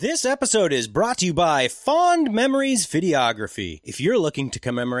This episode is brought to you by Fond Memories Videography. If you're looking to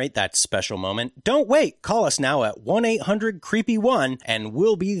commemorate that special moment, don't wait. Call us now at 1-800-CREEPY-1 and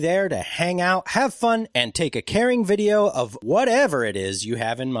we'll be there to hang out, have fun, and take a caring video of whatever it is you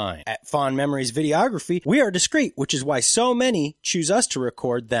have in mind. At Fond Memories Videography, we are discreet, which is why so many choose us to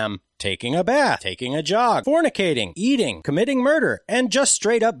record them taking a bath, taking a jog, fornicating, eating, committing murder, and just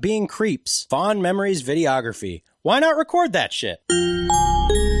straight up being creeps. Fond Memories Videography. Why not record that shit?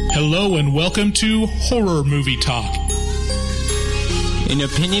 Hello and welcome to Horror Movie Talk. An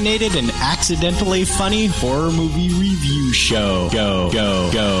opinionated and accidentally funny horror movie review show. Go,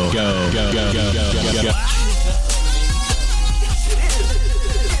 go, go, go, go, go, go, go, go, go.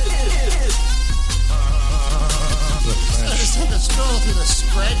 The stroll through the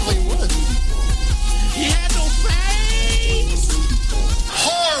scraggly woods. He had no face!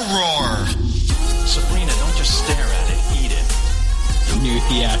 Horror! Sabrina, don't just stare at it. Eat it. New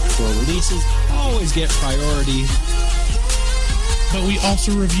theatrical releases always get priority. But we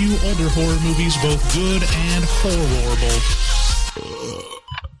also review older horror movies, both good and horrible.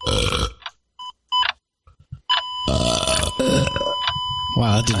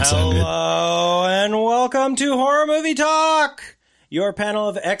 Wow, that didn't sound good. Hello and welcome to Horror Movie Talk. Your panel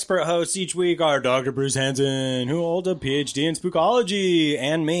of expert hosts each week are Dr. Bruce Hansen, who holds a PhD in spookology,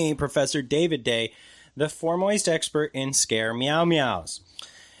 and me, Professor David Day, the foremost expert in scare meow meows.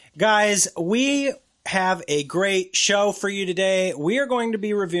 Guys, we have a great show for you today. We are going to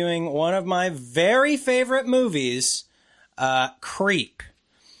be reviewing one of my very favorite movies, Creep.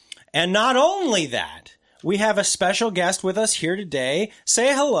 And not only that, we have a special guest with us here today.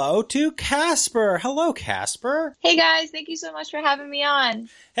 Say hello to Casper. Hello, Casper. Hey guys, thank you so much for having me on.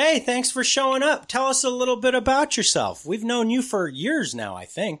 Hey, thanks for showing up. Tell us a little bit about yourself. We've known you for years now, I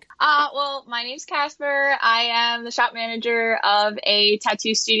think. Well, my name's Casper. I am the shop manager of a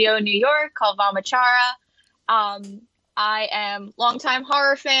tattoo studio in New York called Valmachara. I am a longtime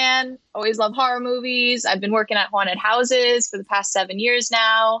horror fan, always love horror movies. I've been working at haunted houses for the past 7 years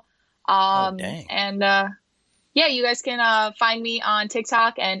now. Dang. And yeah, you guys can find me on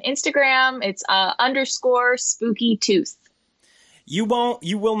TikTok and Instagram. It's _spooky-tooth. You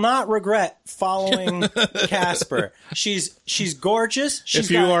will not regret following Casper. She's gorgeous. If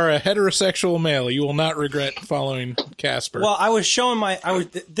you are a heterosexual male, you will not regret following Casper. Well,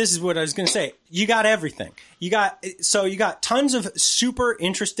 this is what I was going to say. You got everything. You got tons of super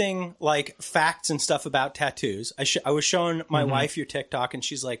interesting like facts and stuff about tattoos. I was showing my wife your TikTok and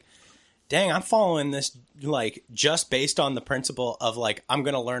she's like, dang, I'm following this like just based on the principle of like I'm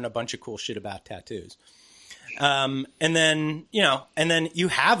going to learn a bunch of cool shit about tattoos. And then you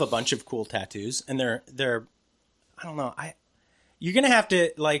have a bunch of cool tattoos and they're I don't know. You're going to have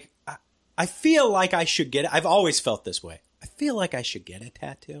to like I feel like I should get it. I've always felt this way. I feel like I should get a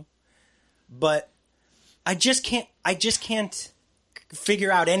tattoo. But I just can't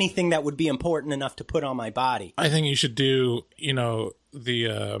figure out anything that would be important enough to put on my body. I think you should do,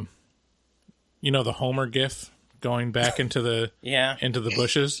 the Homer gif going back into the into the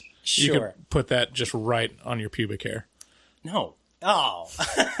bushes. Sure. You could put that just right on your pubic hair. No. Oh.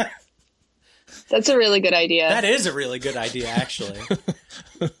 That's a really good idea. That is a really good idea, actually.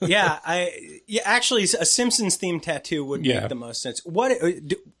 Actually, a Simpsons themed tattoo would make the most sense. What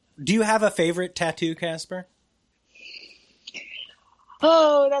do you have a favorite tattoo, Casper?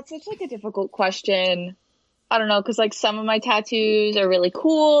 Oh, that's such like a difficult question. I don't know, because like some of my tattoos are really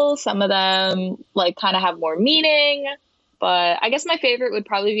cool. Some of them like kind of have more meaning. But I guess my favorite would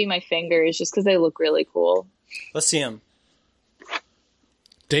probably be my fingers, just because they look really cool. Let's see them.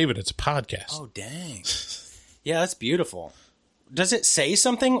 David, it's a podcast. Oh, dang. Yeah, that's beautiful. Does it say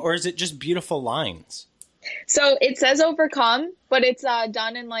something, or is it just beautiful lines? So it says overcome, but it's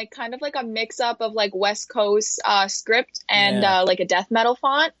done in like kind of like a mix-up of like West Coast script and like a death metal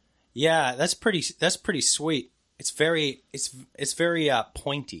font. Yeah, that's pretty sweet. It's very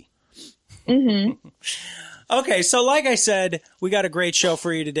pointy. Mm-hmm. Okay, so like I said, we got a great show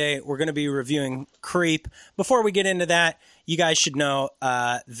for you today. We're going to be reviewing Creep. Before we get into that, you guys should know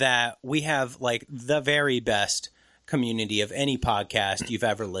that we have like the very best community of any podcast you've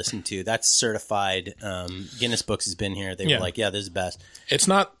ever listened to. That's certified. Guinness Books has been here. They were like, yeah, this is the best. It's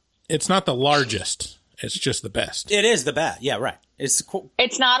not the largest. It's just the best. It is the best. Yeah, right. It's cool.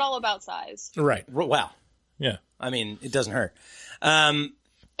 It's not all about size. Right. Wow. Yeah. I mean, it doesn't hurt. Sometimes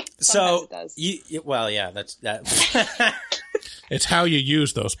it does. That's that. It's how you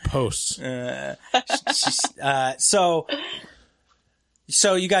use those posts. So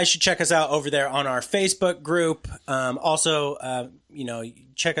So you guys should check us out over there on our Facebook group. Also,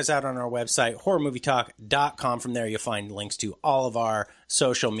 check us out on our website, horrormovietalk.com. From there, you'll find links to all of our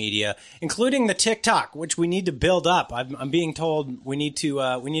social media, including the TikTok, which we need to build up. I'm being told we need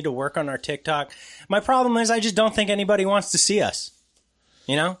to work on our TikTok. My problem is I just don't think anybody wants to see us.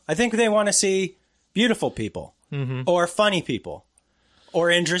 I think they want to see beautiful people or funny people. Or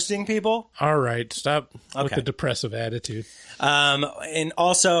interesting people. All right, stop with the depressive attitude. And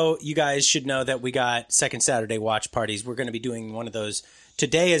also, you guys should know that we got Second Saturday watch parties. We're going to be doing one of those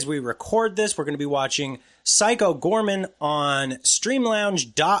today as we record this. We're going to be watching Psycho Gorman on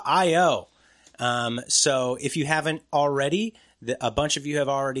Streamlounge.io. So if you haven't already, a bunch of you have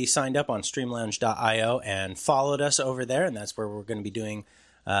already signed up on Streamlounge.io and followed us over there, and that's where we're going to be doing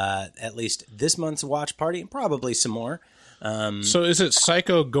at least this month's watch party and probably some more. So is it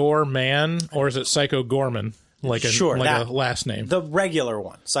Psycho Gore Man or is it Psycho Gorman? Like a last name? The regular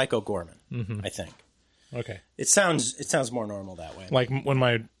one, Psycho Gorman, I think. Okay. It sounds more normal that way. Like when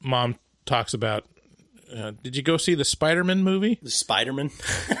my mom talks about, did you go see the Spider-Man movie? The Spider-Man?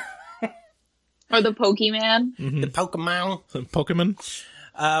 Or the Pokemon? The Pokemon? Pokemon?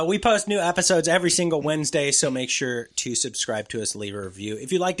 We post new episodes every single Wednesday, so make sure to subscribe to us, leave a review.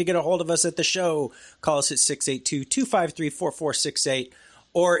 If you'd like to get a hold of us at the show, call us at 682-253-4468.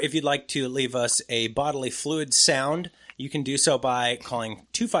 Or if you'd like to leave us a bodily fluid sound, you can do so by calling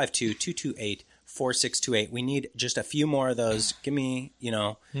 252-228-4628. We need just a few more of those. Give me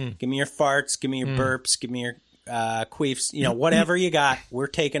your farts, give me your burps, give me your queefs, whatever you got. We're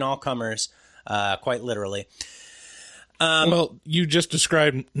taking all comers, quite literally. Well, you just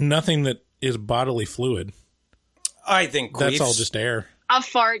described nothing that is bodily fluid. I think that's all just air. A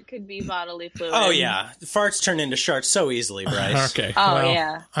fart could be bodily fluid. Oh, yeah. Farts turn into sharts so easily, Bryce. Okay. Oh, well,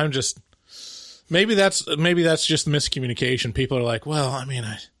 yeah. I'm just... Maybe that's just miscommunication. People are like, well, I mean,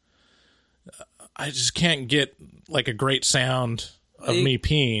 I just can't get, like, a great sound of me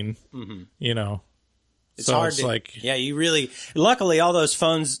peeing, It's hard to, yeah, you really... Luckily, all those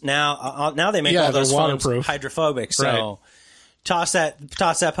phones now they make all those phones hydrophobic. So right. toss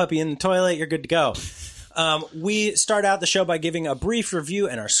that puppy in the toilet, you're good to go. We start out the show by giving a brief review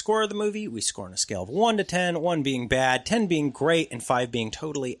and our score of the movie. We score on a scale of 1 to 10, 1 being bad, 10 being great, and 5 being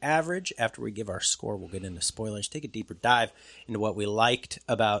totally average. After we give our score, we'll get into spoilers, take a deeper dive into what we liked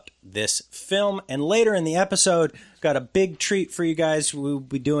about this film. And later in the episode, got a big treat for you guys. We'll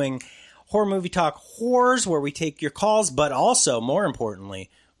be doing Horror Movie Talk Horrors, where we take your calls, but also, more importantly,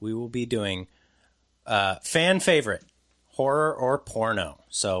 we will be doing fan favorite, horror or porno.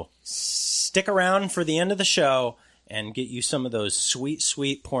 So stick around for the end of the show and get you some of those sweet,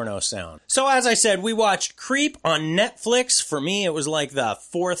 sweet porno sound. So as I said, we watched Creep on Netflix. For me, it was like the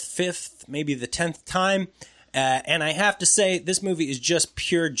 4th, 5th, maybe the 10th time. And I have to say, this movie is just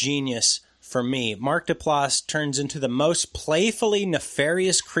pure genius for me. Mark Duplass turns into the most playfully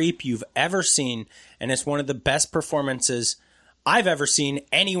nefarious creep you've ever seen, and it's one of the best performances I've ever seen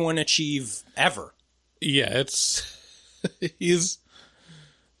anyone achieve ever. Yeah, he's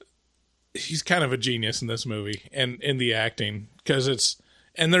kind of a genius in this movie and in the acting, because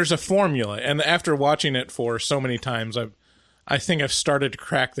there's a formula, and after watching it for so many times, I think I've started to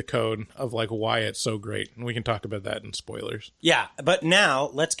crack the code of like why it's so great, and we can talk about that in spoilers. Yeah, but now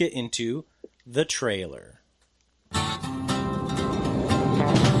let's get into the trailer. All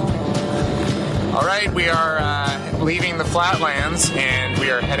right, we are leaving the flatlands, and we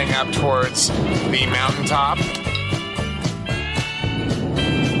are heading up towards the mountaintop.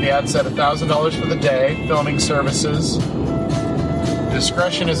 The ad said $1,000 for the day, filming services.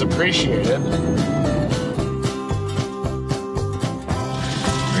 Discretion is appreciated.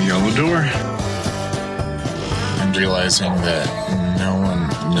 A yellow door. I'm realizing that no one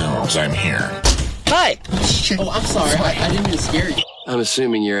knows I'm here. Hi! Oh, I'm sorry. I didn't mean to scare you. I'm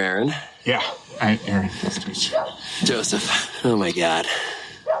assuming you're Aaron. Yeah, I'm Aaron. Nice to meet you. Joseph. Oh, my God.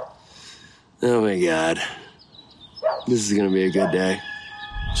 Oh, my God. This is going to be a good day.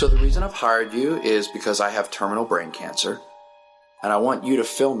 So the reason I've hired you is because I have terminal brain cancer, and I want you to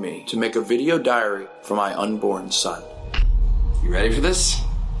film me to make a video diary for my unborn son. You ready for this?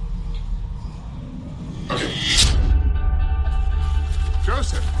 Okay.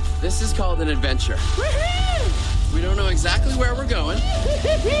 Joseph. This is called an adventure. Woohoo! We don't know exactly where we're going,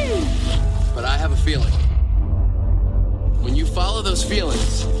 but I have a feeling. When you follow those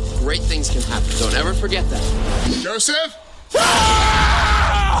feelings, great things can happen. Don't ever forget that. Joseph?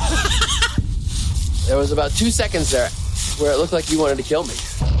 There was about 2 seconds there where it looked like you wanted to kill me.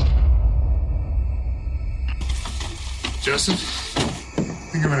 Joseph? I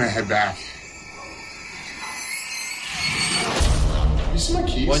think I'm gonna head back. You see my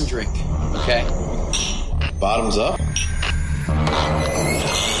keys? One drink, okay? Bottoms up.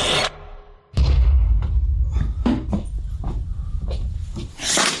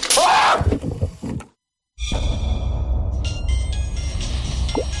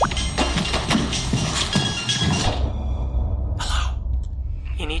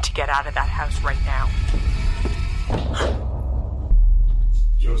 You need to get out of that house right now.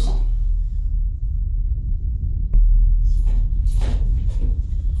 Joseph.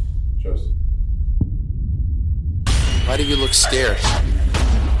 Joseph. Why do you look scared?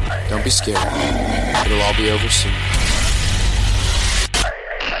 Don't be scared. It'll all be over soon.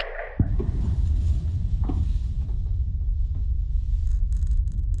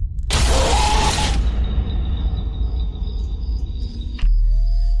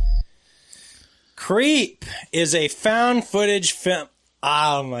 Creep is a found footage film.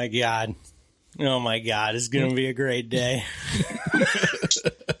 Oh my god. Oh my god. It's going to be a great day.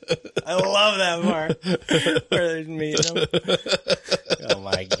 I love that part. Where they're meeting them. Oh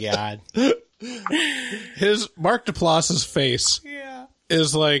my god. His Mark Duplass's face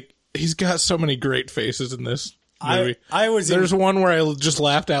is like, he's got so many great faces in this movie. There's one where I just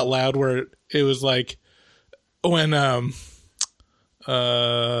laughed out loud where it was like when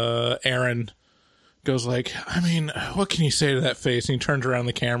Aaron goes like, I mean, what can you say to that face? And he turns around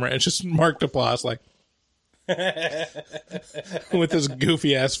the camera and it's just Mark Duplass like with his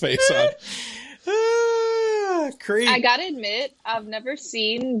goofy ass face on. Creep. I gotta admit, I've never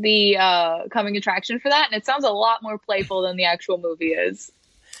seen the coming attraction for that, and it sounds a lot more playful than the actual movie is.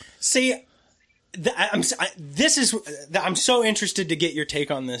 See, I'm so interested to get your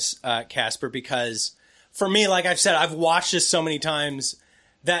take on this, Casper, because for me, like I've said, I've watched this so many times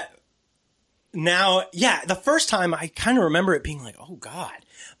that now, the first time I kind of remember it being like, oh God.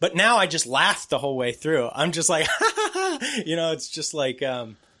 But now I just laughed the whole way through. I'm just like, it's just like, I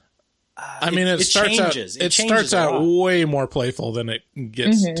mean, it starts out way more playful than it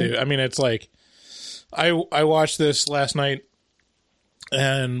gets to. I mean, it's like, I watched this last night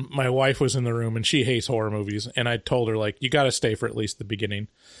and my wife was in the room and she hates horror movies. And I told her like, you got to stay for at least the beginning.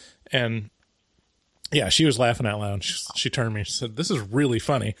 And yeah, she was laughing out loud. She turned to me and said, this is really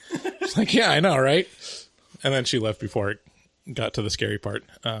funny. She's like, yeah, I know, right? And then she left before it got to the scary part.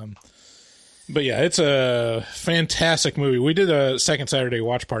 But yeah, it's a fantastic movie. We did a second Saturday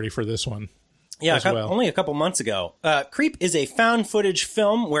watch party for this one. Yeah, only a couple months ago. Creep is a found footage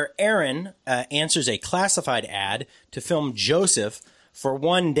film where Aaron answers a classified ad to film Joseph for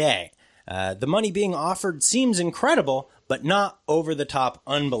one day. The money being offered seems incredible, but not over-the-top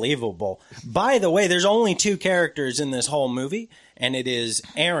unbelievable. By the way, there's only two characters in this whole movie, and it is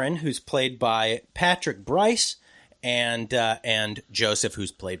Aaron, who's played by Patrick Bryce, and Joseph,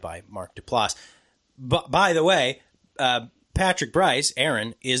 who's played by Mark Duplass. But by the way, Patrick Bryce,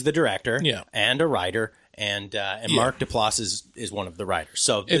 Aaron, is the director and a writer, and Mark Duplass is one of the writers.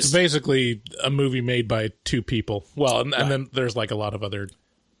 So it's basically a movie made by two people. Well, and then there's like a lot of other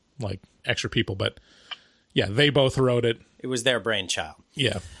like extra people, but yeah, they both wrote it. It was their brainchild.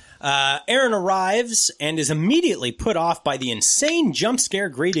 Yeah. Aaron arrives and is immediately put off by the insane jump scare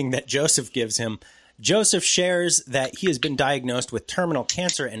greeting that Joseph gives him. Joseph shares that he has been diagnosed with terminal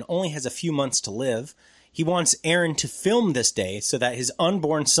cancer and only has a few months to live. He wants Aaron to film this day so that his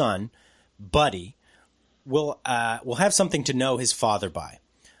unborn son, Buddy, will have something to know his father by.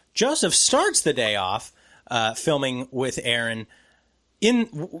 Joseph starts the day off filming with Aaron.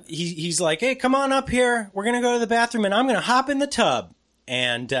 He's like, hey, come on up here. We're going to go to the bathroom, and I'm going to hop in the tub.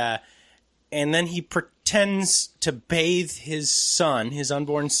 And then he pretends to bathe his son, his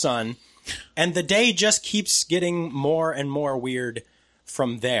unborn son, and the day just keeps getting more and more weird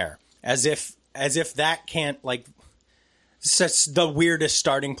from there, as if that can't, like, it's the weirdest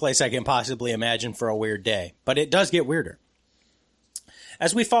starting place I can possibly imagine for a weird day. But it does get weirder.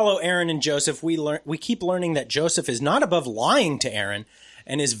 As we follow Aaron and Joseph, we keep learning that Joseph is not above lying to Aaron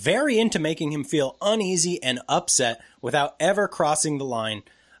and is very into making him feel uneasy and upset without ever crossing the line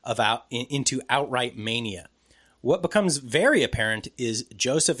into outright mania. What becomes very apparent is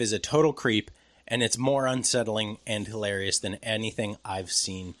Joseph is a total creep, and it's more unsettling and hilarious than anything I've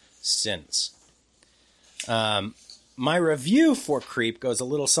seen since. My review for Creep goes a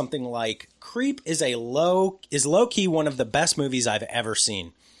little something like, Creep is low-key one of the best movies I've ever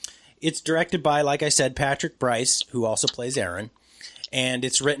seen. It's directed by, like I said, Patrick Bryce, who also plays Aaron, and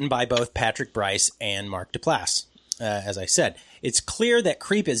it's written by both Patrick Bryce and Mark Duplass, as I said. It's clear that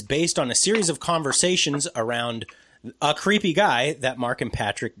Creep is based on a series of conversations around a creepy guy that Mark and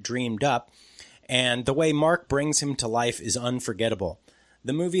Patrick dreamed up, and the way Mark brings him to life is unforgettable.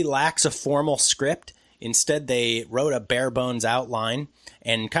 The movie lacks a formal script. Instead, they wrote a bare bones outline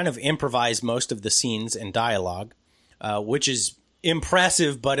and kind of improvised most of the scenes and dialogue, which is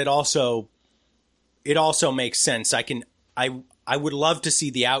impressive, but it also makes sense. I would love to see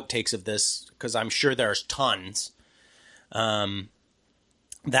the outtakes of this because I'm sure there's tons.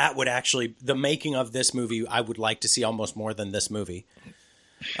 That would actually, the making of this movie, I would like to see almost more than this movie.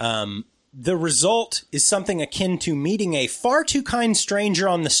 The result is something akin to meeting a far too kind stranger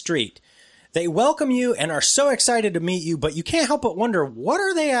on the street. They welcome you and are so excited to meet you, but you can't help but wonder, what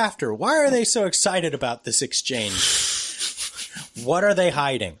are they after? Why are they so excited about this exchange? What are they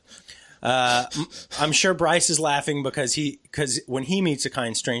hiding? I'm sure Bryce is laughing because when he meets a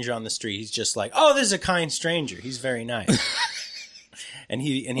kind stranger on the street, he's just like, oh, this is a kind stranger. He's very nice. and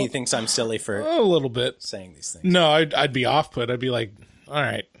he thinks I'm silly for a little bit saying these things. No, I'd be off put. I'd be like, all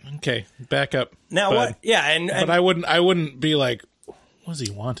right, okay, back up. Now bud. what? Yeah, but I wouldn't be like, what is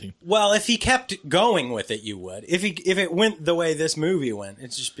he wanting? Well, if he kept going with it, you would. If it went the way this movie went,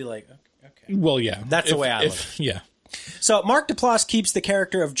 it'd just be like, okay. Well, yeah, that's the way I look. Yeah. So Mark Duplass keeps the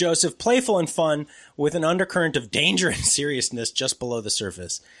character of Joseph playful and fun with an undercurrent of danger and seriousness just below the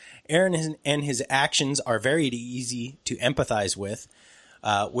surface. Aaron and his actions are very easy to empathize with,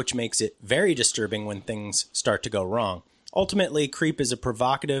 which makes it very disturbing when things start to go wrong. Ultimately, Creep is a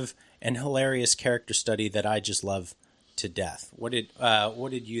provocative and hilarious character study that I just love to death. What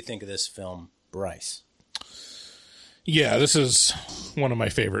did you think of this film, Bryce? Yeah, this is one of my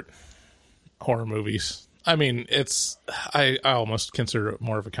favorite horror movies. I mean, I almost consider it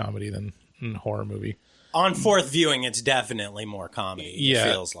more of a comedy than a horror movie. On fourth viewing, it's definitely more comedy, yeah,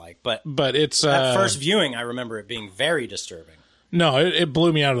 it feels like. But it's... at first viewing, I remember it being very disturbing. No, it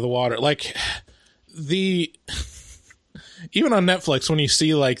blew me out of the water. Like, even on Netflix, when you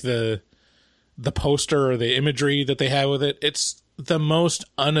see, like, the poster or the imagery that they have with it, it's the most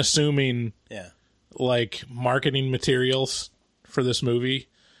unassuming, like, marketing materials for this movie.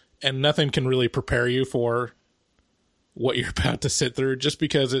 And nothing can really prepare you for what you're about to sit through, just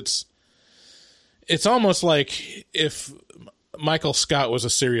because it's almost like if Michael Scott was a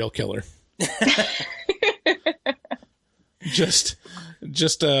serial killer. just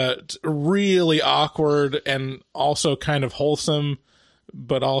really awkward and also kind of wholesome,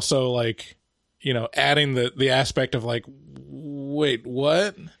 but also like, you know, adding the aspect of like, wait,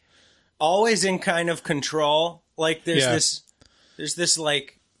 what? Always in kind of control. Like there's this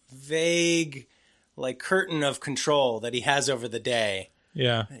like vague like curtain of control that he has over the day.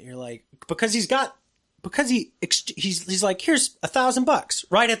 Yeah. That you're like, because he's like, here's $1,000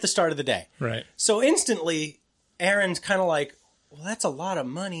 right at the start of the day. Right. So instantly Aaron's kind of like, well, that's a lot of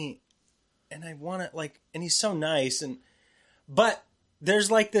money. And I want it like, and he's so nice. But there's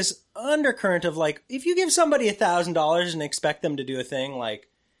like this undercurrent of like, if you give somebody $1,000 and expect them to do a thing, like,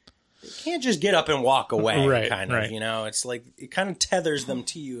 you can't just get up and walk away, right, kind of, you know? It's like, it kind of tethers them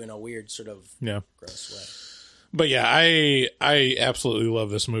to you in a weird sort of gross way. But yeah, I absolutely love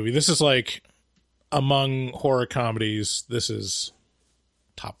this movie. This is like, among horror comedies, this is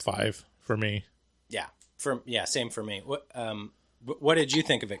top 5 for me. Yeah. Same for me. What did you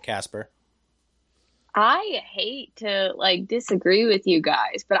think of it, Casper? I hate to like disagree with you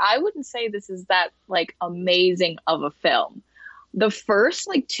guys, but I wouldn't say this is that like amazing of a film. The first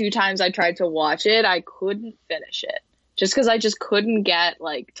like 2 times I tried to watch it, I couldn't finish it just because I just couldn't get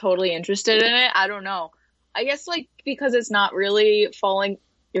like totally interested in it. I don't know. I guess like because it's not really falling.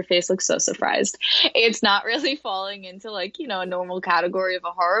 Your face looks so surprised. It's not really falling into like, you know, a normal category of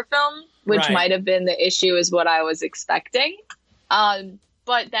a horror film, which might have been the issue is what I was expecting.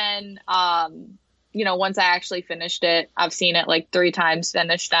 But then, you know, once I actually finished it, I've seen it like 3 times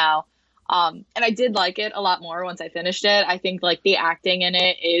finished now. And I did like it a lot more once I finished it. I think like the acting in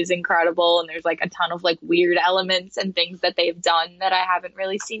it is incredible. And there's like a ton of like weird elements and things that they've done that I haven't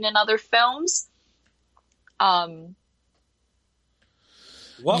really seen in other films.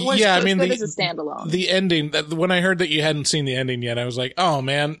 What was I mean, as a standalone. The ending, when I heard that you hadn't seen the ending yet, I was like, oh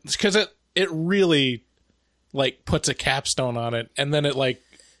man, because it really like puts a capstone on it. And then it like,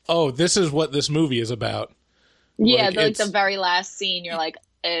 oh, this is what this movie is about. Yeah, like the very last scene, you're like,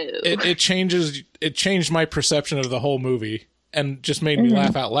 oh. It changed my perception of the whole movie and just made me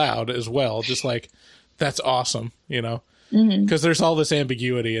laugh out loud as well. Just like, that's awesome, you know? Because there's all this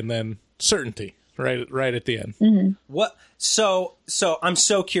ambiguity and then certainty right at the end. What? So I'm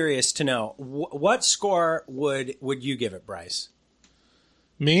so curious to know what score would you give it, Bryce?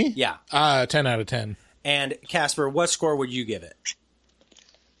 Me? Yeah. 10 out of 10. And Casper, what score would you give it?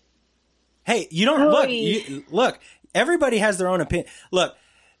 Hey, you don't look. Everybody has their own opinion. Look,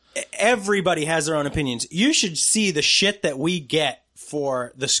 everybody has their own opinions. You should see the shit that we get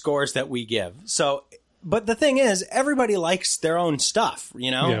for the scores that we give. So But the thing is, everybody likes their own stuff,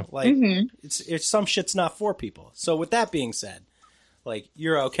 you know? Yeah. Like, it's some shit's not for people. So with that being said, like,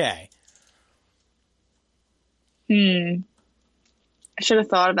 you're okay. I should have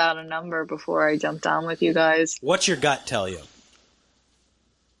thought about a number before I jumped on with you guys. What's your gut tell you?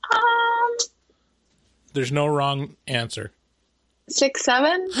 There's no wrong answer. 6,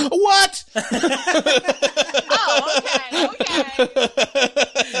 7? What? Oh, okay.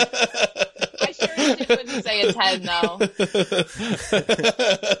 I sure wouldn't say a 10,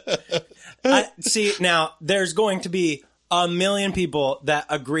 though. See, now, there's going to be a million people that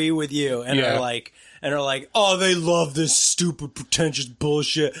agree with you and are like, oh, they love this stupid, pretentious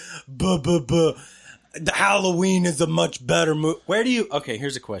bullshit. Buh, buh, buh. The Halloween is a much better movie. Where do you... Okay,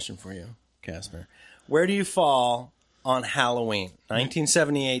 here's a question for you, Casper. Where do you fall on Halloween?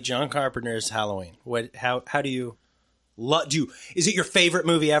 1978, John Carpenter's Halloween. How do you... Is it your favorite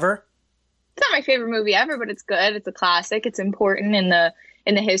movie ever? It's not my favorite movie ever, but it's good. It's a classic. It's important in the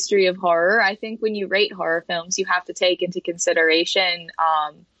history of horror. I think when you rate horror films, you have to take into consideration...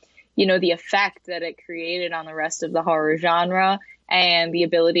 the effect that it created on the rest of the horror genre and the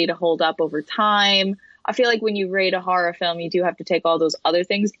ability to hold up over time. I feel like when you rate a horror film, you do have to take all those other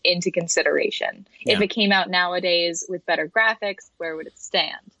things into consideration. Yeah. If it came out nowadays with better graphics, where would it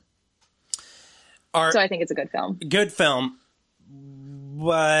stand? So I think it's a good film. Good film.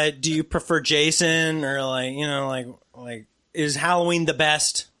 But do you prefer Jason or like is Halloween the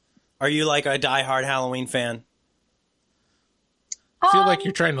best? Are you like a diehard Halloween fan? I feel like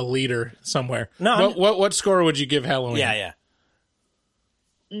you're trying to lead her somewhere. No. What score would you give Halloween? Yeah.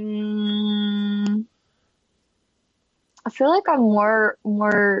 I feel like I'm more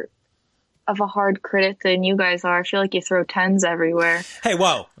of a hard critic than you guys are. I feel like you throw 10s everywhere. Hey,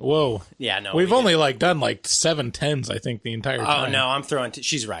 whoa. Yeah, no. We've only done 7 10s, I think, the entire time. Oh, no, I'm throwing...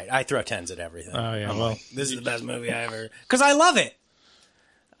 she's right. I throw 10s at everything. Oh, yeah, this is the best movie I ever... Because I love it.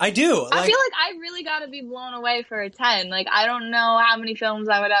 I do. I feel like I really got to be blown away for a 10. Like, I don't know how many films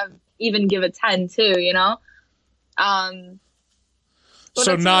I would have even give a 10 to, you know?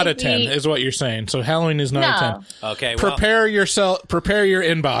 So not a 10 is what you're saying. So Halloween is not a 10. Okay, prepare your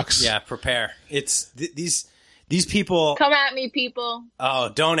inbox. Yeah, prepare. It's these people... Come at me, people. Oh,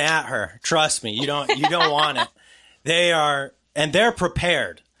 don't at her. Trust me. You don't want it. They're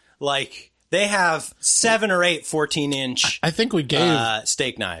prepared. Like... They have 7 or 8 14-inch. I think we gave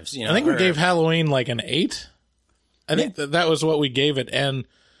steak knives. I think we gave Halloween like an 8. I think that was what we gave it, and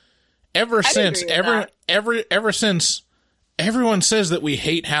ever since everyone says that we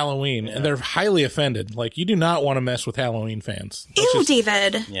hate Halloween, and they're highly offended. Like, you do not want to mess with Halloween fans. Ew,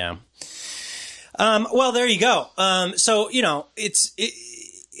 David. Yeah. Well, there you go. So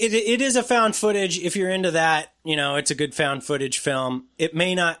It is a found footage. If you're into that, it's a good found footage film. It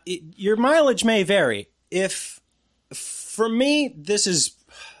may not, your mileage may vary. For me, this is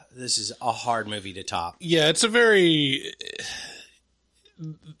a hard movie to top. Yeah, it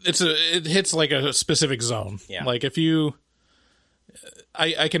hits like a specific zone. Yeah. Like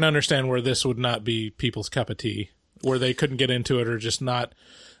I can understand where this would not be people's cup of tea, where they couldn't get into it or just not.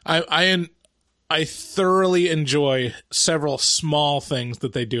 I thoroughly enjoy several small things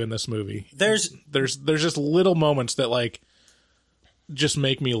that they do in this movie. There's just little moments that like just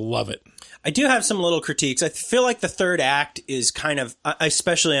make me love it. I do have some little critiques. I feel like the third act is kind of,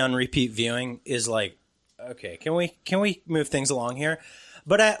 especially on repeat viewing, is like, okay, can we move things along here?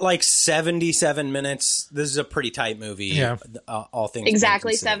 But at like 77 minutes, this is a pretty tight movie. Yeah. All things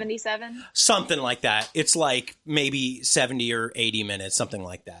exactly 77. Something like that. It's like maybe 70 or 80 minutes, something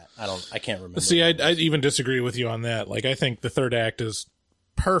like that. I can't remember. See, I even disagree with you on that. Like, I think the third act is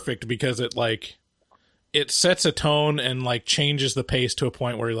perfect because it sets a tone and like changes the pace to a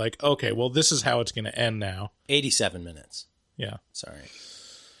point where you're like, okay, well, this is how it's going to end now. 87 minutes. Yeah. Sorry.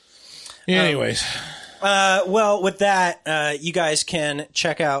 Anyways. Well, with that, you guys can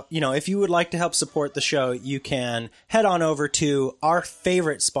check out, if you would like to help support the show, you can head on over to our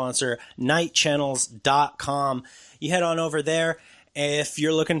favorite sponsor, nightchannels.com. You head on over there if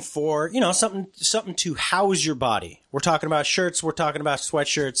you're looking for, something to house your body. We're talking about shirts. We're talking about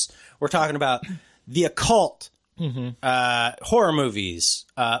sweatshirts. We're talking about the occult, horror movies,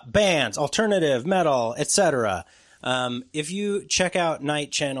 bands, alternative, metal, etc. If you check out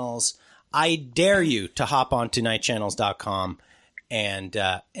Night Channels, I dare you to hop onto nightchannels.com and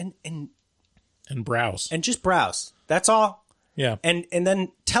browse. And just browse. That's all. Yeah. And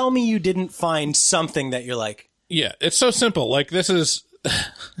then tell me you didn't find something that you're like... Yeah, it's so simple. Like, this is...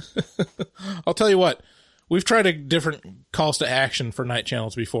 I'll tell you what. We've tried a different calls to action for Night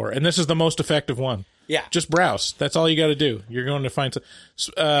Channels before, and this is the most effective one. Yeah. Just browse. That's all you got to do. You're going to find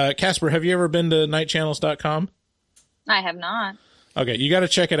Casper, have you ever been to nightchannels.com? I have not. Okay, you got to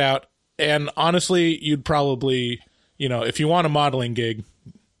check it out. And honestly, you'd probably, if you want a modeling gig,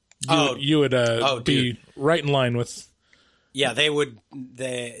 you would be right in line with. Yeah, they would.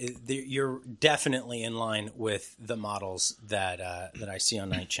 You're definitely in line with the models that I see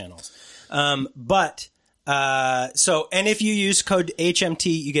on Night Channels. And if you use code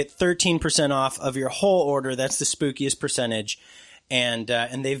HMT, you get 13% off of your whole order. That's the spookiest percentage, and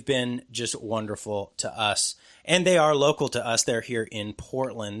they've been just wonderful to us. And they are local to us. They're here in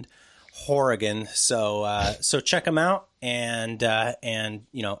Portland, Oregon. So check them out, and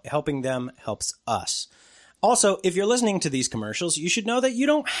helping them helps us. Also, if you're listening to these commercials, you should know that you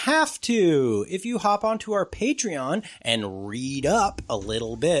don't have to. If you hop onto our Patreon and read up a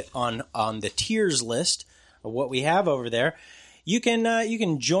little bit on the tiers list of what we have over there, you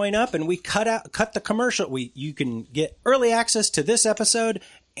can join up, and we cut the commercial. You can get early access to this episode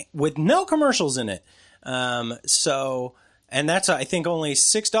with no commercials in it. And that's I think only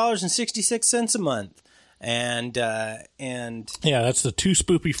 $6.66 a month. And yeah, that's the too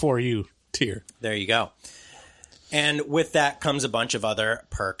spoopy for you tier. There you go. And with that comes a bunch of other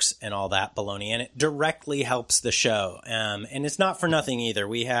perks and all that baloney, and it directly helps the show. And it's not for nothing either.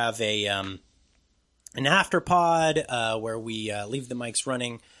 We have an afterpod where we leave the mics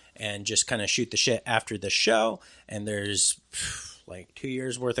running and just kind of shoot the shit after the show. And there's like 2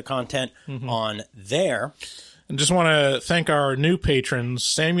 years worth of content on there. And just want to thank our new patrons,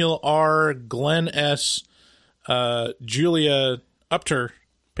 Samuel R., Glenn S., Julia Upter,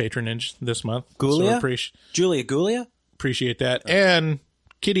 patronage this month. Gulia? So Julia Gulia? Appreciate that. And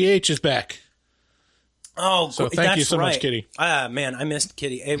Kitty H is back. Oh, so thank you so much, Kitty. Man, I missed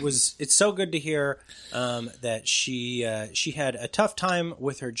Kitty. It's so good to hear that she had a tough time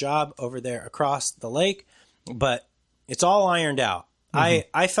with her job over there across the lake, but it's all ironed out.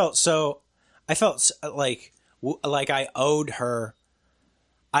 I felt like I owed her.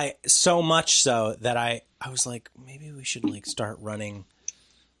 So much so that I was like, maybe we should like start running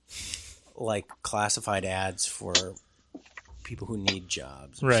like classified ads for people who need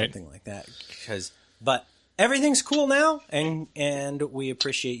jobs or something like that. But everything's cool now, and we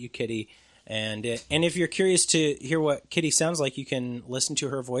appreciate you, Kitty. And if you're curious to hear what Kitty sounds like, you can listen to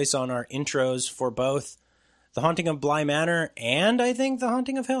her voice on our intros for both The Haunting of Bly Manor and I think The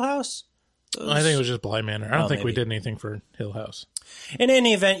Haunting of Hill House. I think it was just Bly Manor. I don't think we did anything for Hill House. In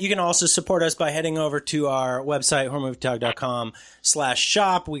any event, you can also support us by heading over to our website,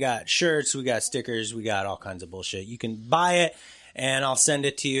 horrormovietalk.com/shop. We got shirts, we got stickers, we got all kinds of bullshit. You can buy it, and I'll send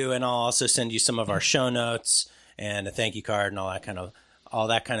it to you, and I'll also send you some of our show notes and a thank you card and all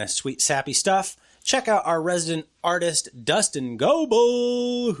that kind of sweet, sappy stuff. Check out our resident artist, Dustin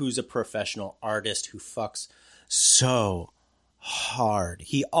Goebel, who's a professional artist who fucks so hard.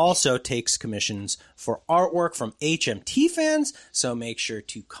 He also takes commissions for artwork from HMT fans, so make sure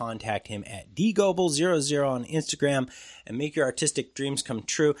to contact him at dgoebel00 on Instagram and make your artistic dreams come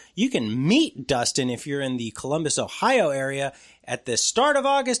true. You can meet Dustin if you're in the Columbus, Ohio area at the start of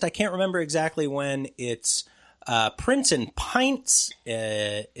August. I can't remember exactly when. It's Prince and Pints,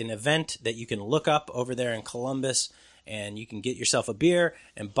 an event that you can look up over there in Columbus, and you can get yourself a beer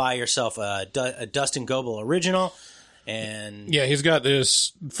and buy yourself a Dustin Goebel original. And yeah, he's got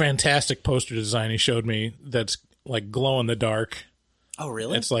this fantastic poster design he showed me that's like glow in the dark. Oh,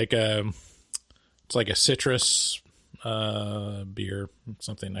 really? It's like a citrus beer,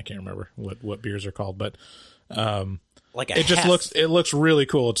 something. I can't remember what beers are called, but it looks really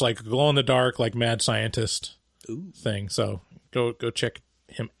cool. It's like a glow in the dark, like mad scientist thing. So go check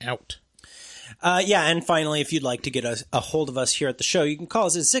him out. And finally, if you'd like to get a hold of us here at the show, you can call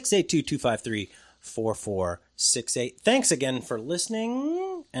us at 682-253-4468. Thanks again for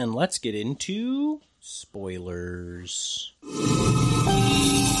listening, and let's get into spoilers.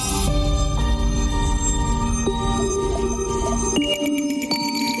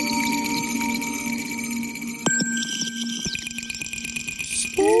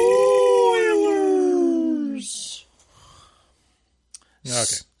 Spoilers.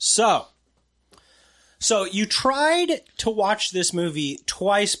 Okay. So you tried to watch this movie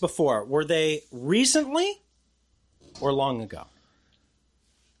twice before. Were they recently or long ago?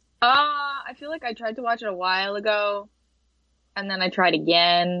 I feel like I tried to watch it a while ago, and then I tried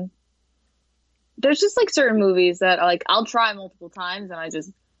again. There's just like certain movies that I'll try multiple times and I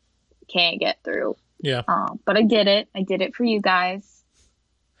just can't get through. Yeah. But I did it. I did it for you guys.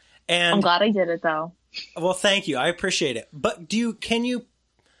 And I'm glad I did it though. Well, thank you. I appreciate it. But can you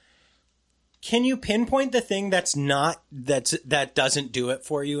pinpoint the thing that doesn't do it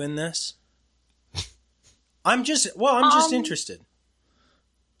for you in this? I'm just interested.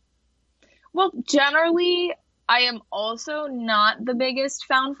 Well, generally, I am also not the biggest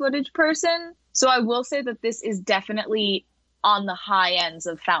found footage person, so I will say that this is definitely on the high ends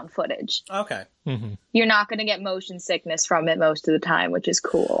of found footage. Okay. Mm-hmm. You're not going to get motion sickness from it most of the time, which is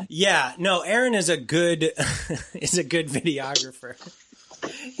cool. Yeah, no, Aaron is a good videographer.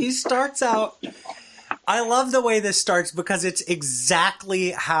 He starts out, I love the way this starts because it's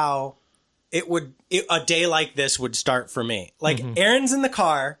exactly how a day like this would start for me. Like, Aaron's in the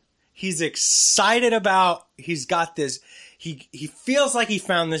car, he's excited about, he's got this, he feels like he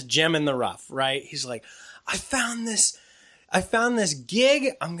found this gem in the rough, right? He's like, I found this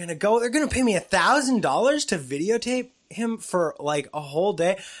gig. I'm going to go. They're going to pay me $1,000 to videotape him for like a whole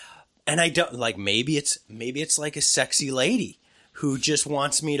day. And I don't like, maybe it's like a sexy lady who just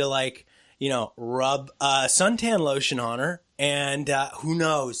wants me to like, you know, rub suntan lotion on her. And who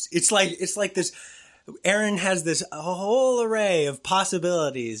knows? It's like this. Aaron has this whole array of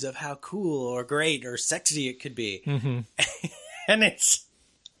possibilities of how cool or great or sexy it could be.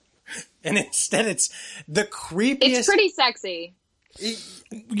 And instead it's the creepiest. It's pretty sexy.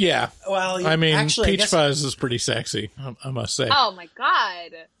 Yeah. Well, I mean, actually, Peach Fuzz is pretty sexy, I must say. Oh my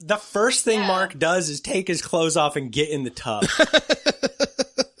God. The first thing Mark does is take his clothes off and get in the tub.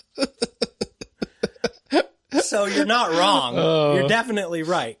 So you're not wrong. You're definitely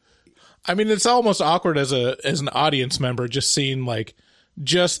right. I mean, it's almost awkward as an audience member just seeing like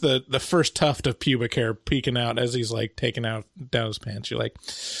just the first tuft of pubic hair peeking out as he's like taking down his pants. You're like,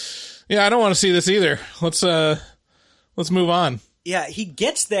 yeah, I don't want to see this either. Let's move on. Yeah, he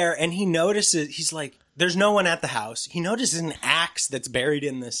gets there and he notices, he's like, there's no one at the house. He notices an axe that's buried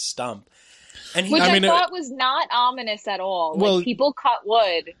in this stump. And Which I thought was not ominous at all. Well, like, people cut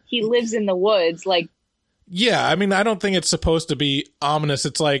wood. He lives in the woods. Like, yeah, I mean, I don't think it's supposed to be ominous.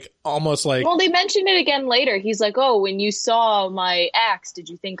 It's like almost like... Well, they mentioned it again later. He's like, oh, when you saw my axe, did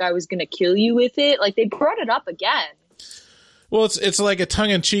you think I was going to kill you with it? Like, they brought it up again. Well, it's like a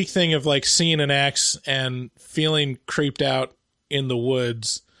tongue-in-cheek thing of like seeing an axe and feeling creeped out in the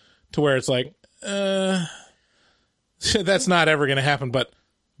woods to where it's like, that's not ever going to happen, but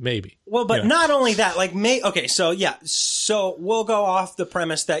maybe. Well, but not only that, like, okay, so yeah, so we'll go off the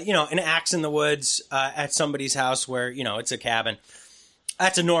premise that, you know, an axe in the woods at somebody's house where, you know, it's a cabin.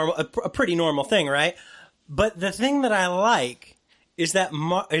 That's a pretty normal thing, right? But the thing that I like is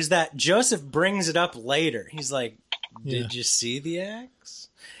that Joseph brings it up later. He's like, did you see the axe?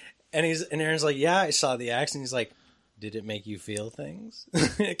 And Aaron's like, yeah, I saw the axe. And he's like, did it make you feel things?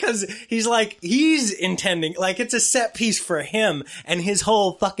 Because he's intending, like, it's a set piece for him and his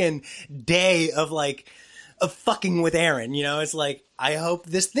whole fucking day of fucking with Aaron. You know, it's like, I hope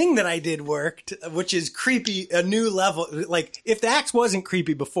this thing that I did worked, which is creepy, a new level. Like, if the axe wasn't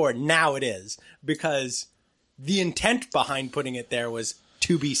creepy before, now it is. Because the intent behind putting it there was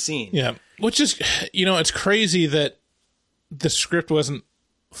to be seen. Yeah. Which is, you know, it's crazy that the script wasn't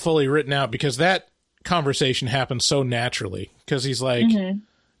fully written out because that conversation happens so naturally because he's like,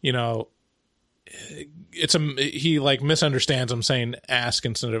 you know, he like misunderstands him saying ask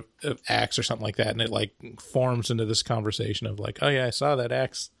instead of axe or something like that. And it like forms into this conversation of like, oh yeah, I saw that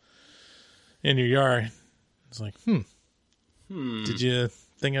axe in your yard. It's like, did you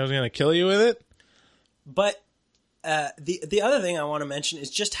think I was going to kill you with it? But the other thing I want to mention is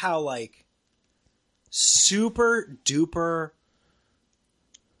just how like super duper,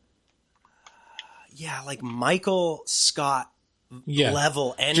 like Michael Scott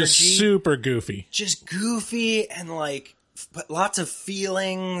level energy. Just super goofy. Just goofy and like lots of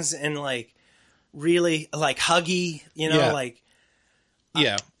feelings and like really like huggy, you know, like.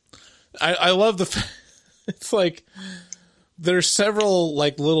 Yeah. I love it's like there's several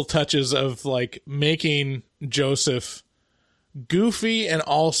like little touches of like making Joseph goofy and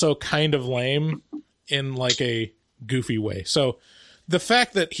also kind of lame in like a goofy way. So the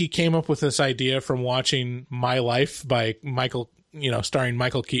fact that he came up with this idea from watching My Life by Michael, you know, starring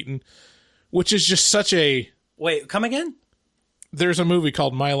Michael Keaton, which is just such a... Wait, come again? There's a movie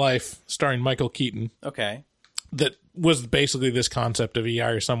called My Life starring Michael Keaton. Okay. That was basically this concept of he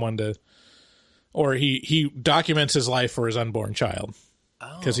hires someone to... Or he documents his life for his unborn child.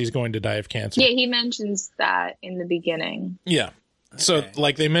 Because he's going to die of cancer. Yeah, he mentions that in the beginning. Yeah. Okay. So,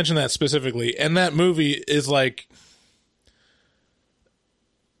 like, they mention that specifically. And that movie is like...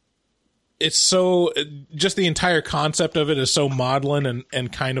 It's so, just the entire concept of it is so maudlin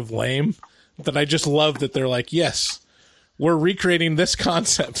and kind of lame that I just love that they're like, yes, we're recreating this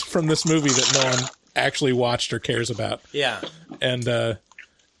concept from this movie that no one actually watched or cares about. Yeah. And,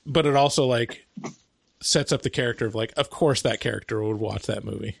 but it also like sets up the character of like, of course that character would watch that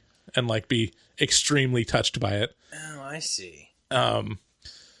movie. and like be extremely touched by it. Oh, I see.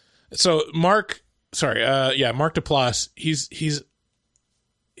 So Mark Duplass,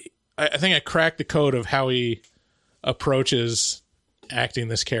 I think I cracked the code of how he approaches acting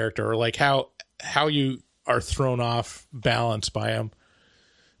this character, or like how you are thrown off balance by him,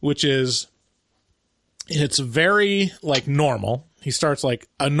 which is, it's very like normal. He starts like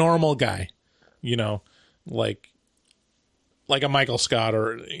a normal guy, you know, like a Michael Scott,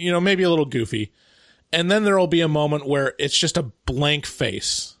 or, you know, maybe a little goofy. And then there will be a moment where it's just a blank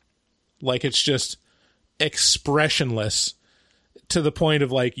face. Like it's just expressionless, to the point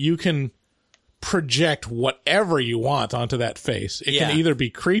of like you can project whatever you want onto that face. It can either be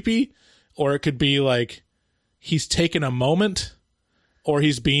creepy, or it could be like he's taken a moment, or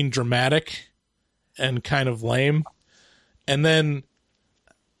he's being dramatic and kind of lame. And then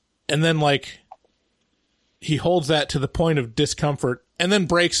like he holds that to the point of discomfort and then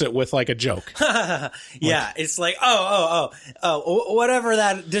breaks it with like a joke. Yeah, it's like, oh, whatever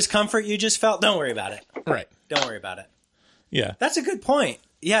that discomfort you just felt, don't worry about it. Right. Don't worry about it. Yeah. That's a good point.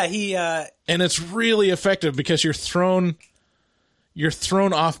 Yeah, and it's really effective because you're thrown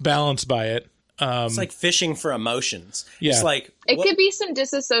off balance by it. It's like fishing for emotions. Yeah. It's like it could be some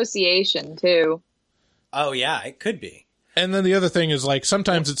disassociation too. Oh yeah, it could be. And then the other thing is like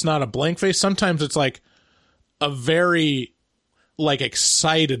sometimes it's not a blank face, sometimes it's like a very like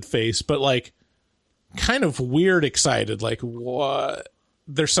excited face, but like kind of weird excited, like what,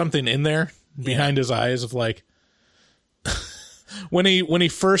 there's something in there behind his eyes of like when he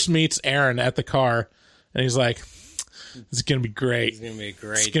first meets Aaron at the car and he's like, this is gonna be great. It's gonna be a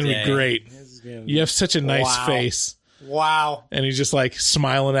great. It's gonna be great. You have such a nice face. Wow. And he's just like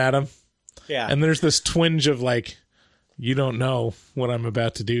smiling at him. Yeah. And there's this twinge of like, you don't know what I'm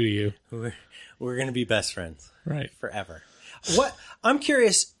about to do to you. We're gonna be best friends, right? Forever. What I'm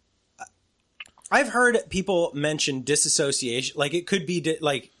curious. I've heard people mention disassociation, like it could be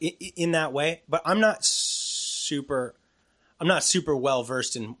like in that way, but I'm not super well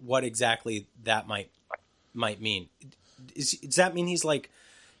versed in what exactly that might mean. Does that mean he's like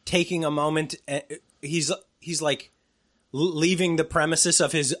taking a moment? He's like leaving the premises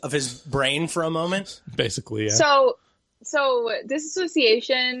of his brain for a moment, basically. Yeah. So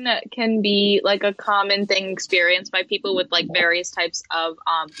disassociation can be like a common thing experienced by people with like various types of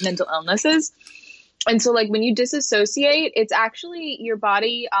mental illnesses. And so like when you disassociate, it's actually your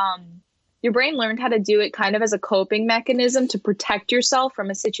body, your brain learned how to do it kind of as a coping mechanism to protect yourself from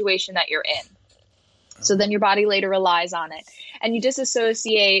a situation that you're in. So then your body later relies on it. And you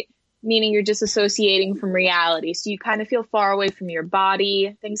disassociate, meaning you're disassociating from reality. So you kind of feel far away from your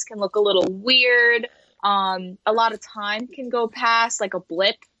body. Things can look a little weird. A lot of time can go past, like a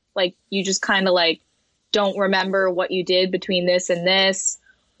blip. Like you just kind of like don't remember what you did between this and this.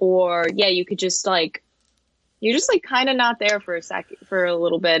 Or yeah, you could just like, you're just like kind of not there for a second, for a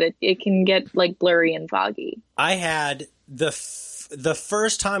little bit. It can get like blurry and foggy. I had the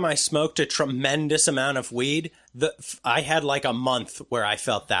first time I smoked a tremendous amount of weed, I had like a month where I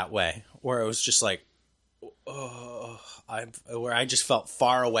felt that way, where it was just like, where I just felt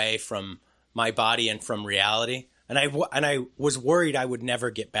far away from my body and from reality. And I was worried I would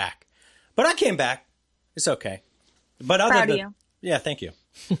never get back, but I came back. It's okay. But proud of you. Yeah, thank you.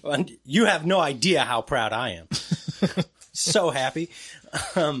 And you have no idea how proud I am. So happy.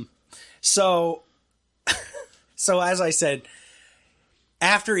 So as I said,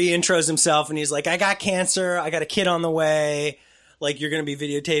 after he intros himself and he's like, I got cancer, I got a kid on the way, like you're going to be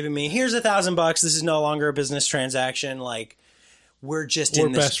videotaping me. Here's $1,000. This is no longer a business transaction. Like we're in this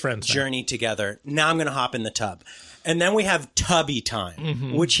best friends journey together. Now I'm going to hop in the tub. And then we have Tubby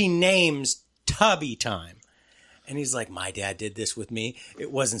Time, which he names Tubby Time. And he's like, my dad did this with me.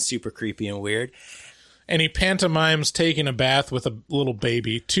 It wasn't super creepy and weird. And he pantomimes taking a bath with a little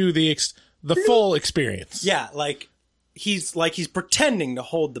baby to the full experience. Yeah, like he's pretending to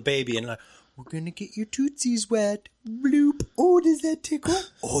hold the baby and like, we're going to get your tootsies wet. Bloop. Oh, does that tickle?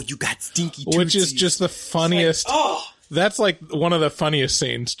 Oh, you got stinky tootsies. Which is just the funniest. Like, that's like one of the funniest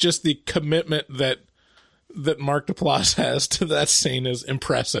scenes. Just the commitment that Mark Duplass has to that scene is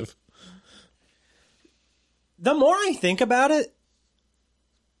impressive. The more I think about it,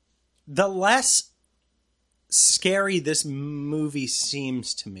 the less scary this movie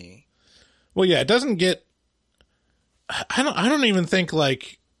seems to me. Well, yeah, it doesn't get. I don't even think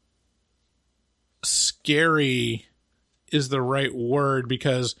like scary is the right word,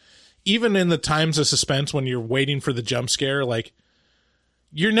 because even in the times of suspense when you're waiting for the jump scare, like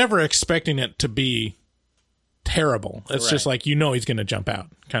you're never expecting it to be terrible. It's just like, you know, he's going to jump out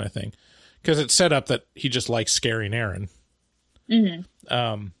kind of thing. Because it's set up that he just likes scaring Aaron.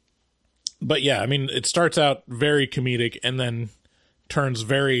 Mm-hmm. But yeah, I mean, it starts out very comedic and then turns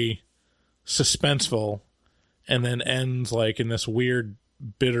very suspenseful and then ends like in this weird,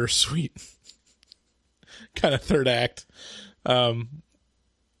 bittersweet kind of third act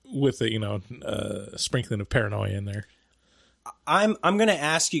with the, sprinkling of paranoia in there. I'm going to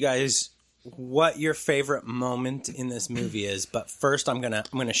ask you guys what your favorite moment in this movie is, but first I'm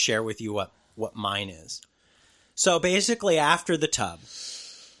going to share with you what mine is. So basically after the tub,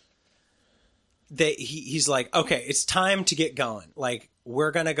 he's like, okay, it's time to get going. Like,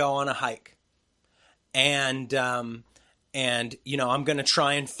 we're going to go on a hike. And I'm going to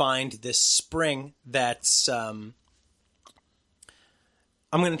try and find this spring that's, I'm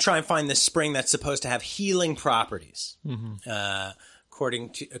going to try and find this spring that's supposed to have healing properties. Mm-hmm.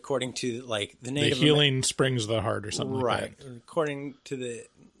 According to like the Native healing springs of the heart or something right. like that. According to the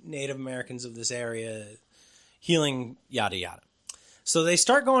Native Americans of this area, healing, yada, yada. So they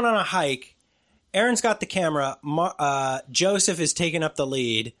start going on a hike. Aaron's got the camera. Joseph is taking up the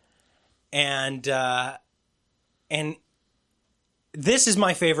lead. And this is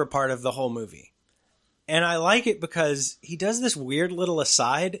my favorite part of the whole movie. And I like it because he does this weird little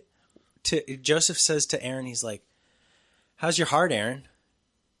aside. Joseph says to Aaron, he's like, how's your heart, Aaron?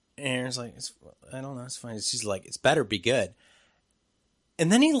 And Aaron's like, I don't know, it's fine. She's like, it's better be good. And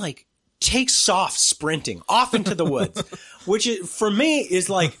then he like takes off sprinting off into the woods, which for me is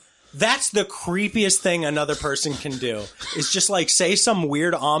like, that's the creepiest thing another person can do, is just like say some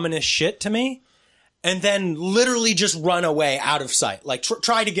weird ominous shit to me and then literally just run away out of sight. Like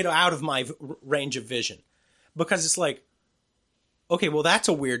try to get out of my range of vision, because it's like, okay, well, that's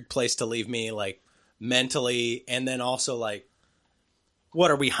a weird place to leave me, like mentally. And then also like, what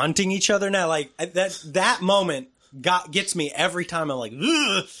are we hunting each other now? Like that moment gets me every time. I'm like,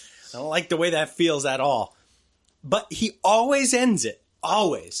 ugh, I don't like the way that feels at all. But he always ends it.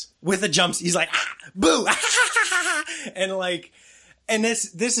 Always with a jump. He's like, boo. And like, and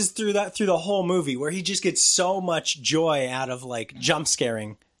this is through the whole movie where he just gets so much joy out of like jump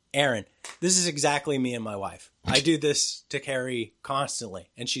scaring Aaron. This is exactly me and my wife. I do this to Carrie constantly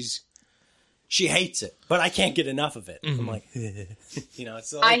and she hates it, but I can't get enough of it. Mm-hmm. I'm like,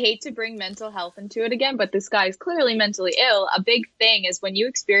 it's like, I hate to bring mental health into it again, but this guy is clearly mentally ill. A big thing is when you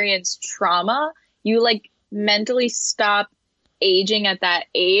experience trauma, you like mentally stop aging at that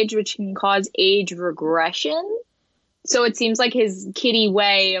age, which can cause age regression. So it seems like his kiddie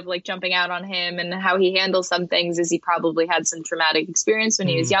way of like jumping out on him and how he handles some things is he probably had some traumatic experience when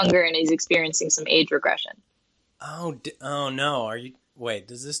he was younger and he's experiencing some age regression. Oh no. Wait,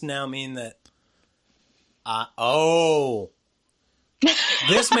 does this now mean that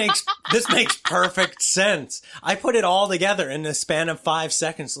this makes perfect sense. I put it all together in the span of 5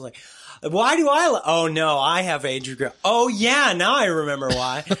 seconds. Like, why do oh no, I have age regret. Oh yeah, now I remember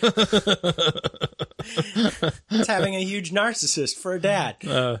why. It's having a huge narcissist for a dad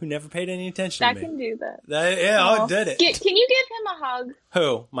who never paid any attention to me. That can do that. It did it. Can you give him a hug?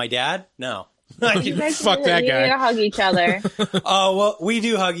 Who? My dad? No. You guys Fuck that guy. You need to hug each other. Oh, well, we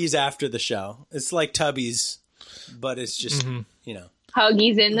do huggies after the show. It's like Tubbies, but it's just,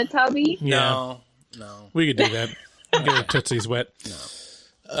 Huggies in the tubby? No. We could do that. Get our tootsies wet.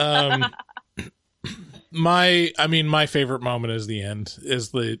 No. My favorite moment is the end, is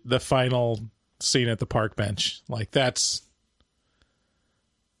the final scene at the park bench. Like that's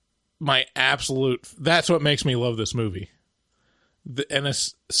what makes me love this movie. And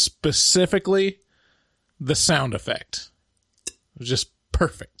it's specifically the sound effect. It was just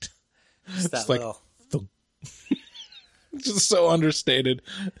perfect. It's like just so understated.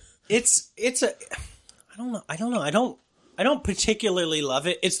 It's I don't know. I don't particularly love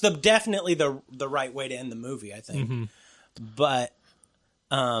it. It's definitely the right way to end the movie, I think. Mm-hmm. But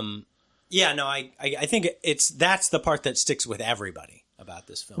I think that's the part that sticks with everybody about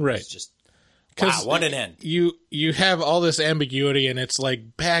this film. Right. It's just, wow, what an end. You have all this ambiguity, and it's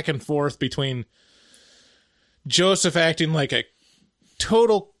like back and forth between Joseph acting like a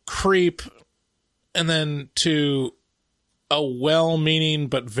total creep and then to a well-meaning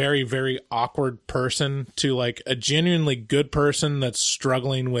but very, very awkward person to like a genuinely good person that's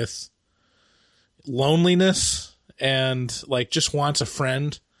struggling with loneliness and like just wants a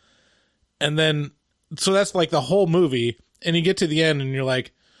friend. And then, so that's like the whole movie. And you get to the end and you're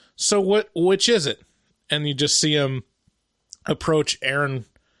like, so which is it? And you just see him approach Aaron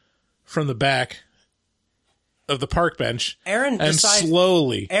from the back of the park bench. Aaron decides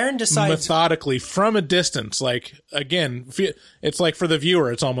methodically from a distance, like, again, it's like for the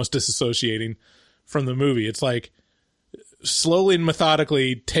viewer, it's almost disassociating from the movie. It's like slowly and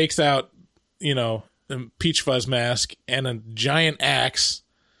methodically takes out, a Peach Fuzz mask and a giant axe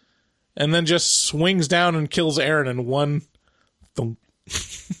and then just swings down and kills Aaron in one thump.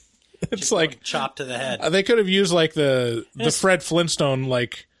 It's Just like chop to the head. They could have used like the Fred Flintstone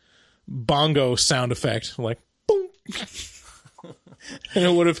like bongo sound effect, like boom. And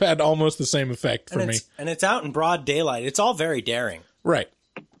it would have had almost the same effect for me. And it's out in broad daylight. It's all very daring. Right.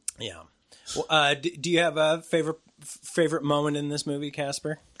 Yeah. Well, do you have a favorite moment in this movie,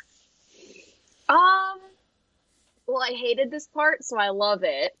 Casper? Well, I hated this part, so I love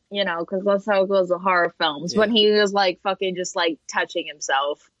it, because that's how it goes with horror films. Yeah. When he was like fucking just like touching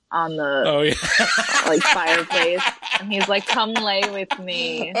himself on the like fireplace, and he's like, "Come lay with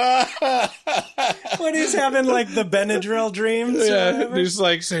me." When he's having like the Benadryl dreams. Yeah, he's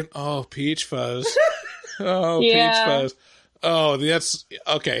like saying, "Oh, peach fuzz, oh, Yeah. peach fuzz." Oh, that's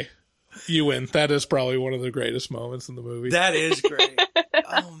okay. You win. That is probably one of the greatest moments in the movie. That is great.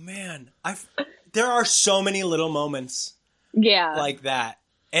 Oh man, there are so many little moments, like that,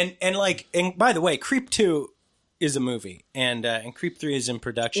 and by the way, Creep 2 is a movie, and Creep 3 is in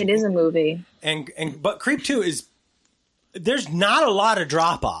production. It is a movie, but Creep 2 is there's not a lot of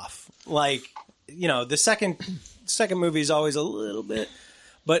drop off. Like the second movie is always a little bit,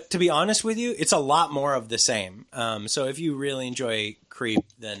 but to be honest with you, it's a lot more of the same. So if you really enjoy Creep,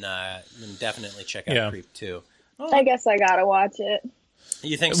 then definitely check out Creep 2. I guess I gotta watch it.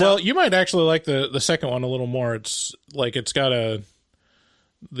 You think so? Well, you might actually like the second one a little more. It's like it's got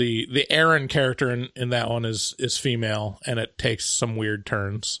the Aaron character in that one is female, and it takes some weird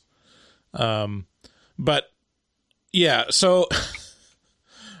turns. But yeah, so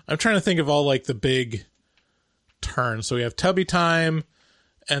I'm trying to think of all like the big turns. So we have Tubby Time,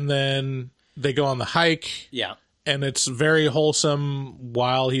 and then they go on the hike. Yeah. And it's very wholesome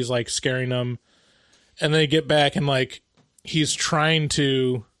while he's like scaring them. And they get back and like he's trying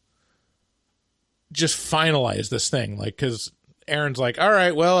to just finalize this thing. Like, cause Aaron's like, all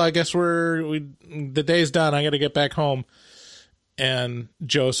right, well, I guess the day's done. I got to get back home. And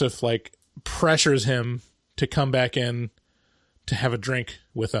Joseph like pressures him to come back in to have a drink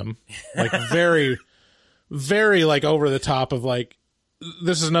with him. Like very, very like over the top of like,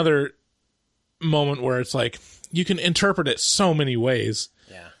 this is another moment where it's like, you can interpret it so many ways.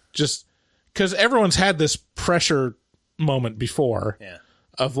 Yeah. Just because everyone's had this pressure moment before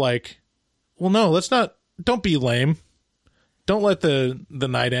of like, well, no, don't be lame. Don't let the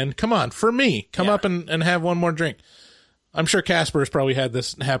night end. Come on, for me. Come up and have one more drink. I'm sure Casper has probably had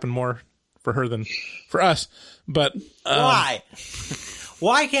this happen more for her than for us. But why?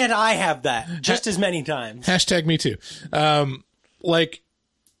 Why can't I have that just as many times? Hashtag me too.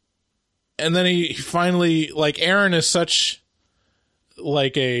 And then he finally, like, Aaron is such,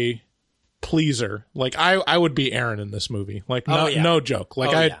 like, a pleaser. Like, I would be Aaron in this movie. Like, no joke.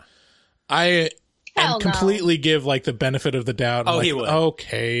 Like, I completely give, like, the benefit of the doubt. Oh, like, he would.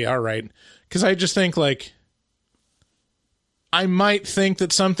 Okay, all right. Because I just think, like, I might think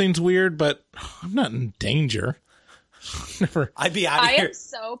that something's weird, but I'm not in danger. Never. I'd be out of here. I am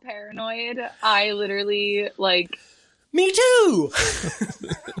so paranoid. I literally, like... Me too!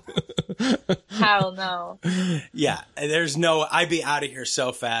 Hell no. Yeah, I'd be out of here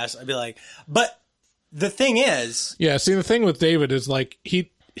so fast. I'd be like, but the thing is... Yeah, see, the thing with David is, like,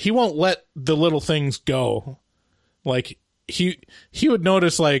 he won't let the little things go. Like, he would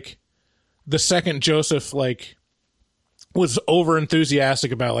notice, like, the second Joseph, like, was over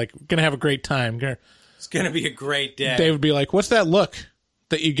enthusiastic about, like, gonna have a great time. It's gonna be a great day. Dave would be like, what's that look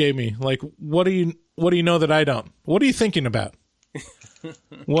that you gave me? Like, what do you know that I don't? What are you thinking about?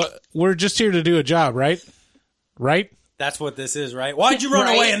 What? We're just here to do a job, right? Right? That's what this is, right? Why'd you run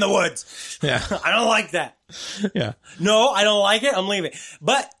away in the woods? Yeah. I don't like that. Yeah. No, I don't like it. I'm leaving.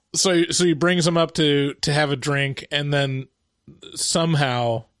 But so he brings him up to have a drink, and then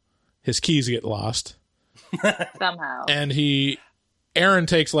somehow his keys get lost. Somehow. And Aaron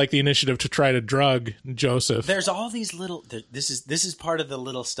takes like the initiative to try to drug Joseph. There's all these little. This is part of the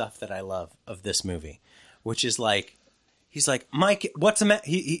little stuff that I love of this movie, which is like, he's like, Mike, what's the matter?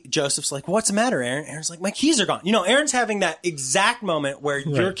 Joseph's like, what's the matter, Aaron? Aaron's like, my keys are gone. You know, Aaron's having that exact moment where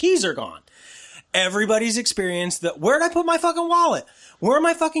your keys are gone. Everybody's experienced that. Where'd I put my fucking wallet? Where are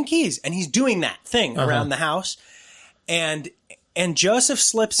my fucking keys? And he's doing that thing around the house, and Joseph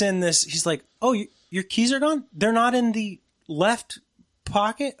slips in this. He's like, oh, your keys are gone? They're not in the left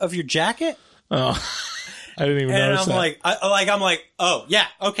pocket of your jacket? Oh, I didn't even notice that. I'm like, oh yeah,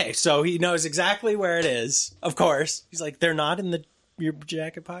 okay. So he knows exactly where it is. Of course, he's like, they're not in your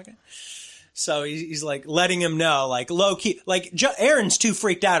jacket pocket. So he's like letting him know, like low key, like Aaron's too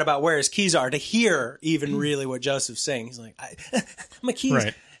freaked out about where his keys are to hear even really what Joseph's saying. He's like, my keys.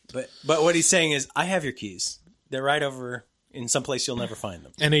 Right. But what he's saying is, I have your keys. They're right over in some place you'll never find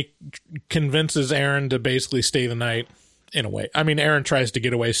them. And he convinces Aaron to basically stay the night in a way. I mean, Aaron tries to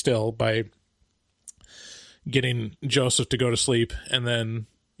get away still by getting Joseph to go to sleep and then,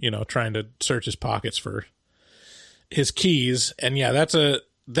 trying to search his pockets for his keys. And yeah, that's a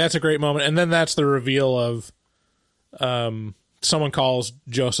great moment. And then that's the reveal of someone calls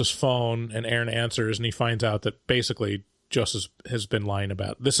Joseph's phone and Aaron answers and he finds out that basically Joseph has been lying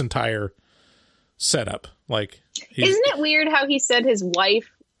about this entire setup. Like, isn't it weird how he said his wife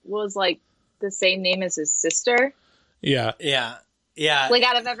was like the same name as his sister? Yeah. Yeah. Like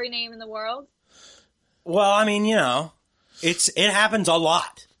out of every name in the world? Well, I mean, it happens a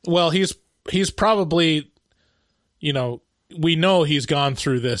lot. Well, he's probably, we know he's gone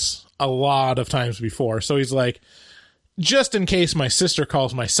through this a lot of times before. So he's like, just in case my sister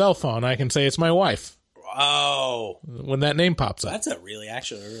calls my cell phone, I can say it's my wife. Oh. When that name pops up. That's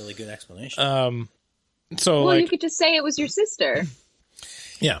actually a really good explanation. So you could just say it was your sister.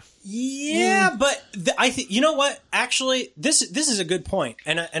 Yeah. Yeah, but I think, you know what? Actually, this is a good point.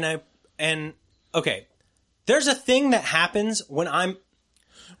 And okay. There's a thing that happens when I'm...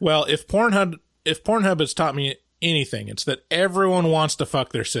 Well, if Pornhub has taught me anything, it's that everyone wants to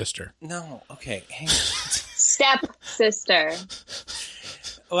fuck their sister. No, okay, hang on. Step sister.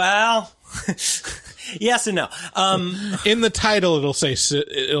 Well, yes and no. In the title, it'll say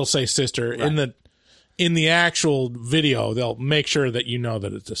sister. Right. In the actual video, they'll make sure that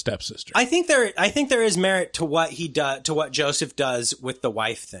that it's a stepsister. I think there is merit to what he does, to what Joseph does with the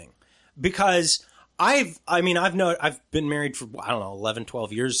wife thing, because I've been married for, 11,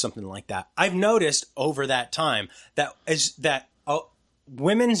 12 years, something like that. I've noticed over that time that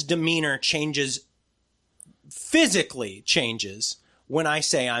women's demeanor physically changes when I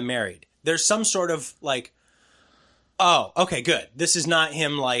say I'm married. There's some sort of like, oh, okay, good. This is not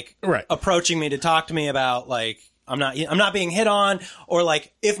him like approaching me to talk to me about like, I'm not being hit on, or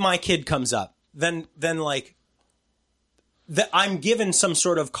like if my kid comes up, then like, that I'm given some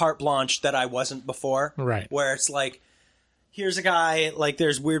sort of carte blanche that I wasn't before. Right. Where it's like, here's a guy, like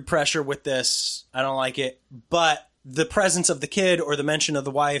there's weird pressure with this. I don't like it. But the presence of the kid or the mention of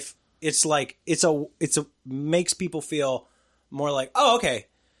the wife, it's like, it's a makes people feel more like, oh, okay,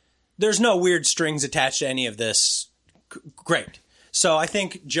 there's no weird strings attached to any of this. Great. So I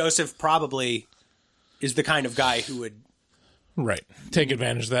think Joseph probably is the kind of guy who would take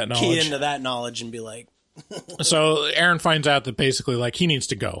advantage of that knowledge. Key into that knowledge and be like, so Aaron finds out that basically like he needs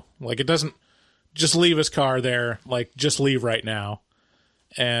to go. Like it doesn't just leave his car there. Like just leave right now.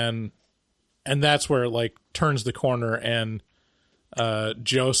 And that's where it like turns the corner and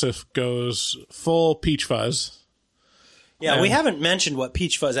Joseph goes full Peach Fuzz. Yeah, we haven't mentioned what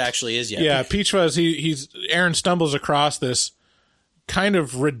Peach Fuzz actually is yet. Yeah, Peach Fuzz, Aaron stumbles across this kind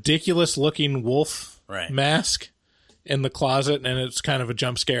of ridiculous looking wolf mask in the closet, and it's kind of a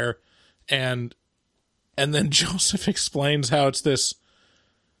jump scare. And then Joseph explains how it's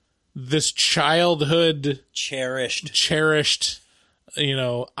this childhood cherished,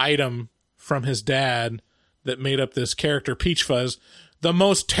 item from his dad that made up this character Peach Fuzz, the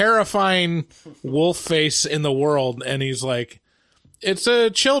most terrifying wolf face in the world. And he's like, it's a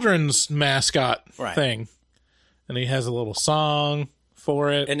children's mascot thing. And he has a little song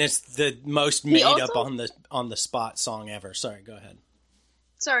for it. And it's the most made up on the spot song ever. Sorry, go ahead.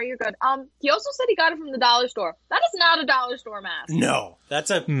 Sorry, you're good. He also said he got it from the dollar store. That is not a dollar store mask. No, that's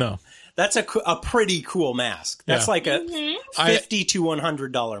a pretty cool mask. That's like a $50 to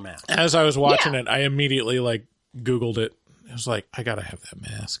 $100 mask. As I was watching it, I immediately like Googled it. I was like, I gotta have that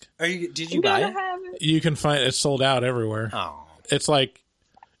mask. Did you buy it? You can find it's sold out everywhere. Oh, it's like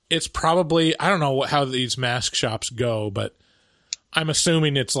it's probably, I don't know how these mask shops go, but I'm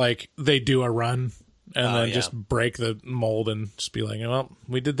assuming it's like they do a run. And then just break the mold and just be like, well,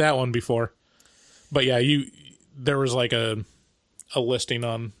 we did that one before. But yeah, there was like a listing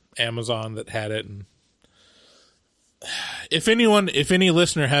on Amazon that had it. And if any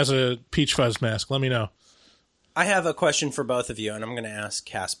listener has a Peach Fuzz mask, let me know. I have a question for both of you, and I'm going to ask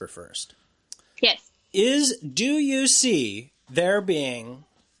Casper first. Yes. Do you see there being...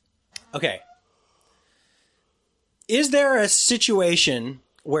 Okay. Is there a situation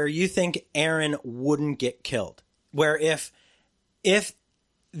where you think Aaron wouldn't get killed? Where do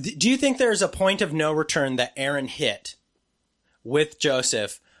you think there's a point of no return that Aaron hit with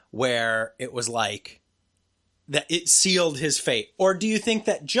Joseph where it was like that it sealed his fate? Or do you think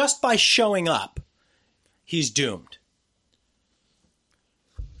that just by showing up, he's doomed?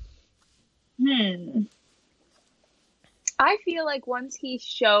 I feel like once he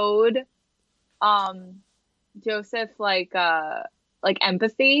showed Joseph like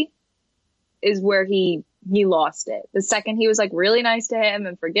empathy is where he he lost it. The second he was like really nice to him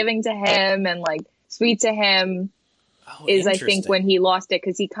and forgiving to him and like sweet to him is I think when he lost it,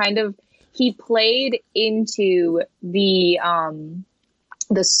 because he played into the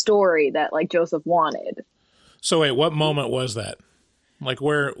story that like Joseph wanted. So wait, what moment was that? Like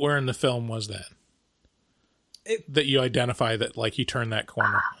where in the film was that? That you identify that like he turned that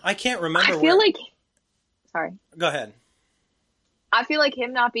corner? I can't remember. I feel like, sorry. Go ahead. I feel like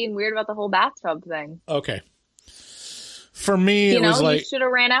him not being weird about the whole bathtub thing. Okay. For me, it was like he should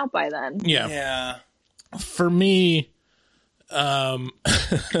have ran out by then. Yeah. Yeah. For me, I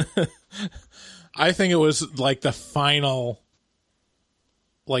think it was like the final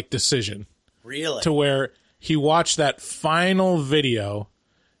like decision. Really? To where he watched that final video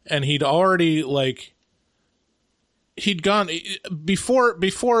and he'd already like he'd gone before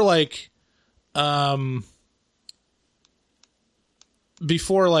like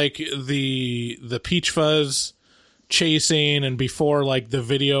before like the Peach Fuzz chasing and before like the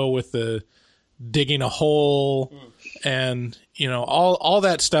video with the digging a hole and you know all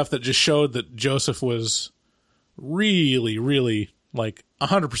that stuff that just showed that Joseph was really really like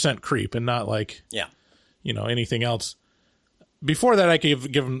 100% creep and not like you know anything else. Before that I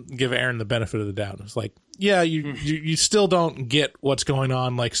could give Aaron the benefit of the doubt. It's like yeah you still don't get what's going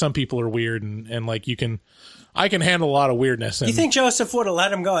on, like some people are weird and like I can handle a lot of weirdness. And, you think Joseph would have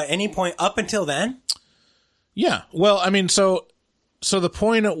let him go at any point up until then? Yeah. Well, I mean, so the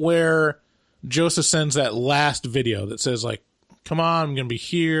point at where Joseph sends that last video that says like, come on, I'm going to be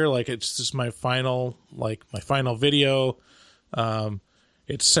here. Like, it's just my final video.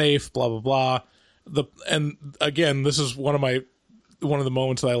 It's safe, blah, blah, blah. And again, this is one of the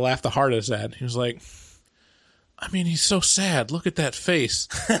moments that I laughed the hardest at. He was like, I mean, he's so sad. Look at that face.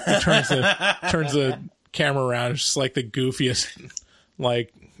 He turns the camera around. It's just like the goofiest,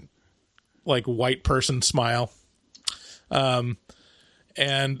 like white person smile. And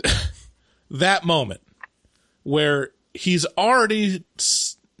that moment where he's already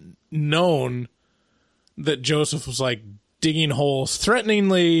known that Joseph was like digging holes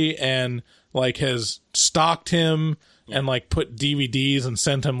threateningly and like has stalked him and like put DVDs and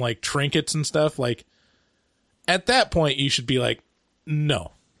sent him like trinkets and stuff. Like at that point you should be like,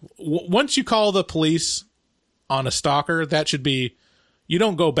 no. Once you call the police on a stalker, that should be, you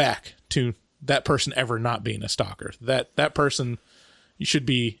don't go back to that person ever not being a stalker. That person, you should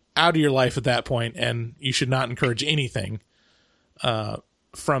be out of your life at that point, and you should not encourage anything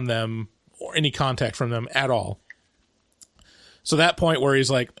from them or any contact from them at all. So that point where he's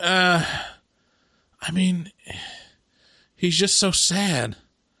like, I mean, he's just so sad.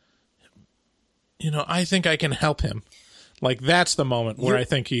 You know, I think I can help him. Like that's the moment where I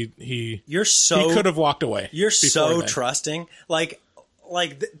think he could have walked away. You're so then. Trusting. Like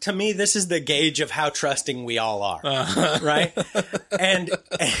to me, this is the gauge of how trusting we all are, right? And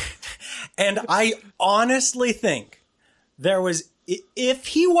I honestly think there was, if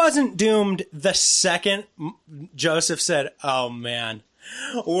he wasn't doomed the second Joseph said, "Oh man,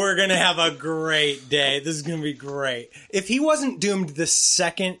 we're gonna have a great day. This is gonna be great." If he wasn't doomed the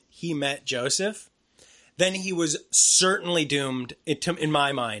second he met Joseph, then he was certainly doomed, in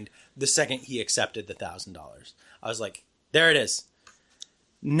my mind, the second he accepted the $1,000. I was like, there it is.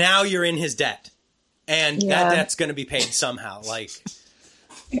 Now you're in his debt. And that debt's going to be paid somehow. Like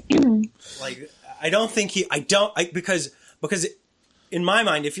I don't think because in my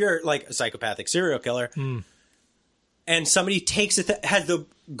mind, if you're like a psychopathic serial killer and somebody has the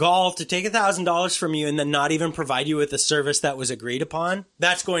gall to take $1,000 from you and then not even provide you with a service that was agreed upon,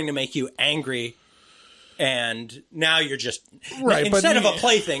 that's going to make you angry. And now you're just right. Instead of a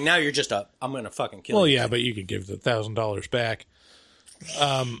plaything, now you're just I'm going to fucking kill you. Well, yeah, but you could give the $1,000 back.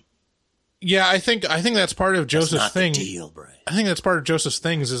 Yeah, I think that's part of Joseph's thing. The deal, Brian. I think that's part of Joseph's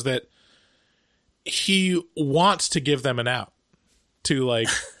things is that he wants to give them an out to like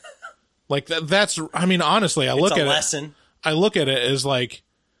that's. I mean, honestly, I look at it as like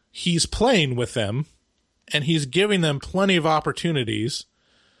he's playing with them, and he's giving them plenty of opportunities.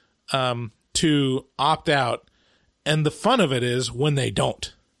 To opt out, and the fun of it is when they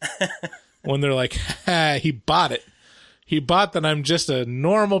don't. When they're like, he bought it. He bought that I'm just a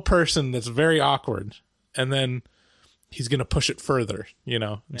normal person that's very awkward, and then he's going to push it further, you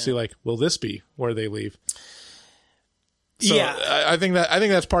know, and see like, will this be where they leave? So yeah, I think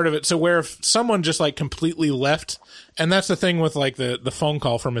that's part of it. So where if someone just like completely left, and that's the thing with like the phone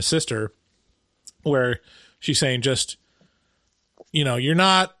call from his sister, where she's saying just, you know, you're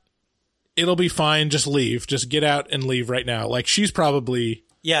not. It'll be fine. Just leave. Just get out and leave right now. Like she's probably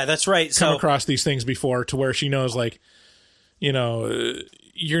that's right. Come across these things before to where she knows like, you know,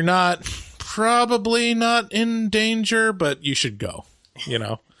 you're not. probably not in danger, but you should go,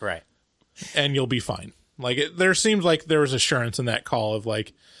 Right. And you'll be fine. Like, there seems like there was assurance in that call of,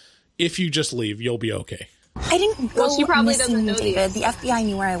 like, if you just leave, you'll be okay. I didn't go she probably missing, doesn't know David. The FBI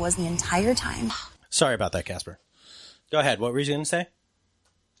knew where I was the entire time. Sorry about that, Casper. Go ahead. What were you going to say?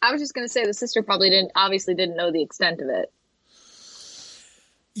 I was just going to say the sister probably didn't know the extent of it.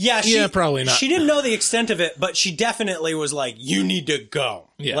 Yeah, probably not. She didn't know the extent of it, but she definitely was like, you need to go.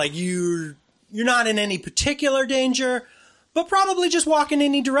 Yeah. Like, you're not in any particular danger, but probably just walk in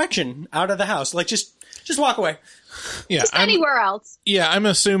any direction out of the house. Like, just walk away. Yeah, Just anywhere else. Yeah, I'm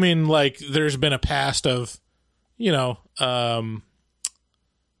assuming, like, there's been a past of,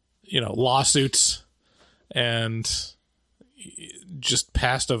 lawsuits and just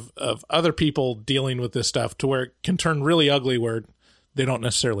past of other people dealing with this stuff to where it can turn really ugly where they don't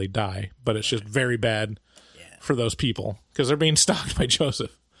necessarily die, but it's just very bad for those people because they're being stalked by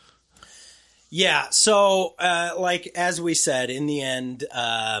Joseph. Yeah, so, as we said, in the end,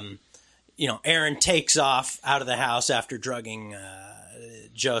 Aaron takes off out of the house after drugging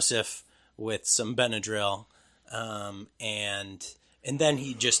Joseph with some Benadryl, and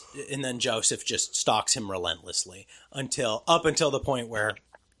then Joseph just stalks him relentlessly until the point where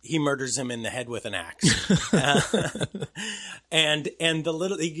he murders him in the head with an axe. And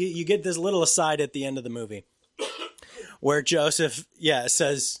you get this little aside at the end of the movie where Joseph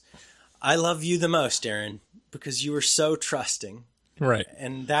says, "I love you the most, Aaron, because you were so trusting." Right.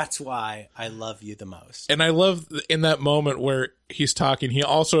 And that's why I love you the most. And I love in that moment where he's talking, he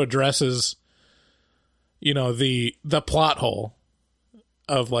also addresses, the plot hole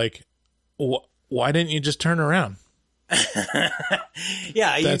of like, why didn't you just turn around?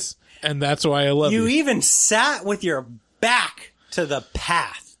 Yeah. That's why I love you. You even sat with your back to the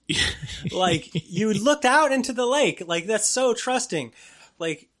path. Like, you looked out into the lake. Like, that's so trusting.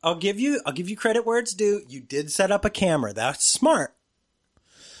 Like, I'll give you credit where it's due. You did set up a camera. That's smart.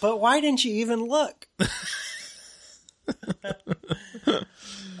 But why didn't you even look?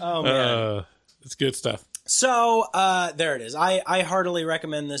 Oh, man. It's good stuff. So, there it is. I heartily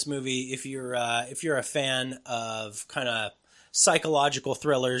recommend this movie if you're a fan of kind of psychological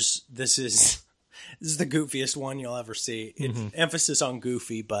thrillers. This is the goofiest one you'll ever see. It's emphasis on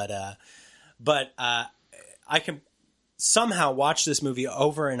goofy, but I can somehow watch this movie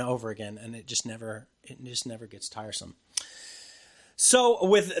over and over again, and it just never gets tiresome. So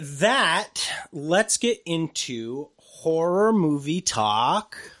with that, let's get into horror movie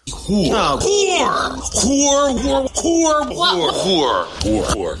talk. Whores.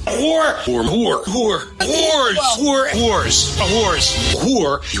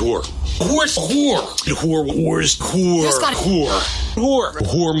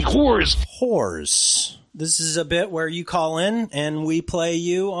 This is a bit where you call in and we play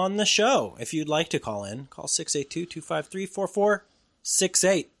you on the show. If you'd like to call in, call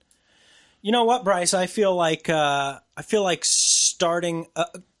 682-253-4468. You know what, Bryce? I feel like starting.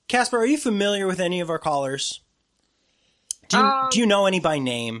 Casper, are you familiar with any of our callers? Do you know any by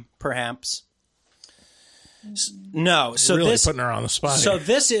name, perhaps? No. So really this putting her on the spot. So here.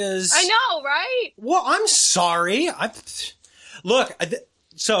 this is. I know, right? Well, I'm sorry. Look.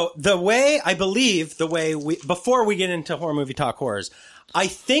 So before we get into horror movie talk horrors, I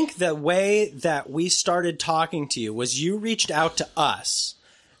think the way that we started talking to you was you reached out to us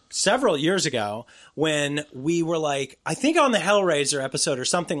several years ago when we were like, I think on the Hellraiser episode or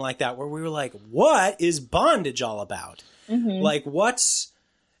something like that, where we were like, what is bondage all about? Mm-hmm. Like, what's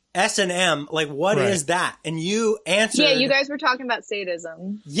S&M? Like, what is that? And you answered. Yeah, you guys were talking about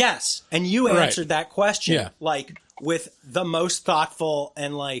sadism. Yes. And you answered that question, like, with the most thoughtful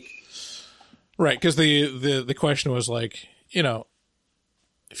and like. Right. Because the question was like, if you're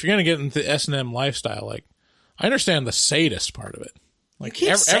going to get into the S&M lifestyle, like, I understand the sadist part of it. Like,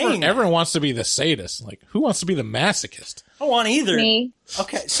 everyone wants to be the sadist. Like, who wants to be the masochist? I don't want either. Me.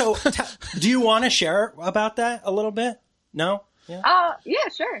 Okay, so do you want to share about that a little bit? No? Yeah,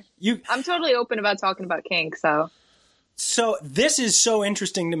 sure. I'm totally open about talking about kink, so. So this is so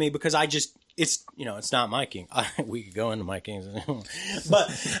interesting to me because it's not my kink. We could go into my kinks, but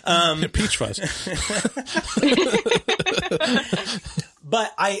peach fuzz.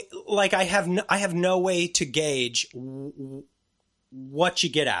 But I have no way to gauge what you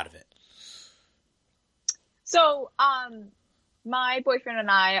get out of it. So, my boyfriend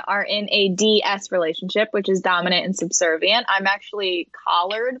and I are in a DS relationship, which is dominant and subservient. I'm actually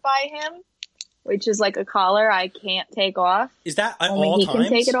collared by him, which is like a collar I can't take off. Is that at Only all he times? can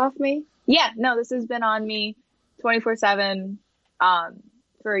take it off me. Yeah, no, this has been on me 24/7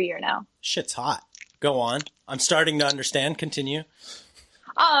 for a year now. Shit's hot. Go on. I'm starting to understand. Continue.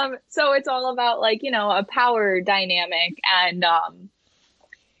 So it's all about like, a power dynamic and,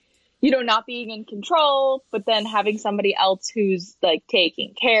 not being in control, but then having somebody else who's like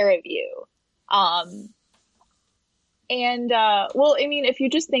taking care of you. If you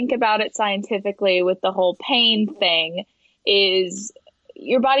just think about it scientifically with the whole pain thing is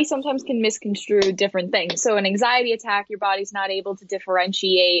your body sometimes can misconstrue different things. So an anxiety attack, your body's not able to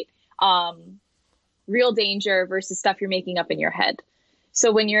differentiate, real danger versus stuff you're making up in your head.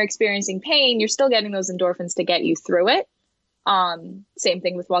 So when you're experiencing pain, you're still getting those endorphins to get you through it. Same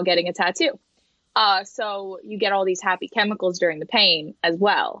thing with while getting a tattoo. So you get all these happy chemicals during the pain as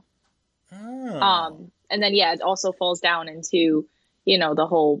well. And then, it also falls down into, the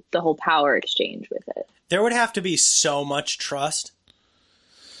whole power exchange with it. There would have to be so much trust.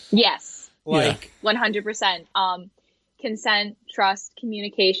 Yes. Like 100%. Consent, trust,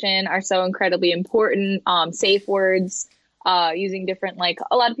 communication are so incredibly important. Safe words, using different,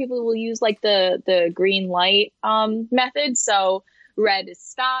 a lot of people will use the green light method. So red is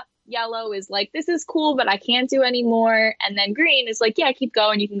stop, yellow is like, this is cool, but I can't do anymore. And then green is like, yeah, keep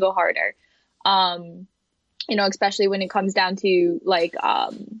going, you can go harder. Especially when it comes down to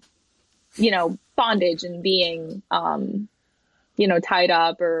bondage and being, tied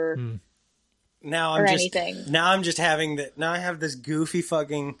up or anything. Now I'm just having now I have this goofy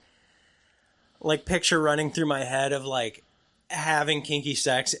fucking picture running through my head of having kinky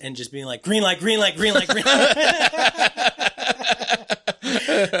sex and just being like, green light, green light, green light, green light.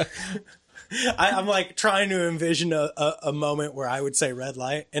 I'm trying to envision a moment where I would say red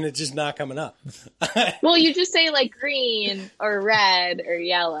light and it's just not coming up. Well, you just say green or red or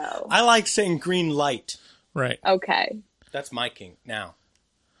yellow. I like saying green light. Right. Okay. That's my kink now.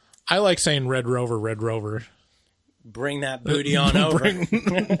 I like saying red rover, red rover. Bring that booty on over.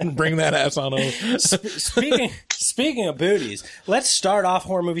 Bring that ass on over. Speaking of booties, let's start off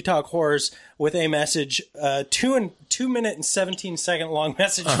Horror Movie Talk Horrors with a message, 2 minute and 17-second long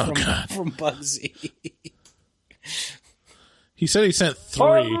message from Bugsy. He said he sent 3.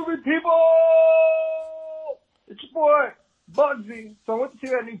 Horror movie people! It's your boy, Bugsy. So I went to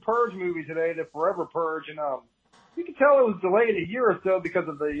see that new Purge movie today, the Forever Purge, and you can tell it was delayed a year or so because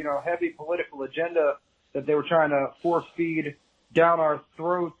of the heavy political agenda that they were trying to force feed down our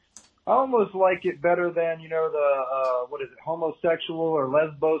throats. I almost like it better than, the homosexual or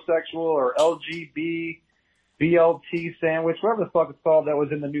lesbosexual or LGB, BLT sandwich, whatever the fuck it's called that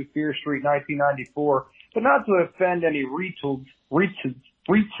was in the new Fear Street 1994. But not to offend any reaches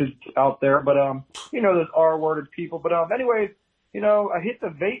out there, but, those R-worded people. But, anyways, I hit the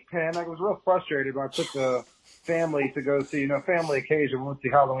vape pen. I was real frustrated when I took the family to go see, family occasion. We went to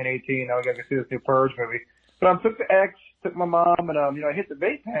see Halloween 18. Now we got to see this new Purge movie. But I took the ex, took my mom, and, I hit the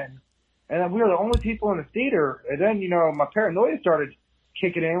vape pen. And then we were the only people in the theater. And then, my paranoia started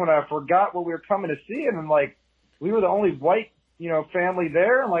kicking in when I forgot what we were coming to see. And we were the only white, family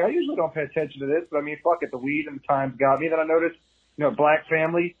there. I'm like, I usually don't pay attention to this, but fuck it. The weed and the times got me. Then I noticed, black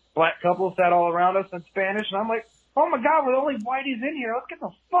family, black couple sat all around us in Spanish. And I'm like, oh my God, we're the only whiteys in here. Let's get the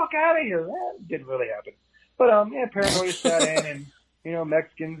fuck out of here. That didn't really happen. But, paranoia sat in and,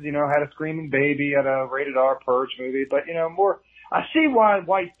 Mexicans, had a screaming baby at a rated R Purge movie. But, I see why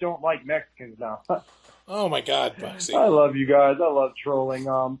whites don't like Mexicans now. Oh my God, Bugsy. I love you guys. I love trolling.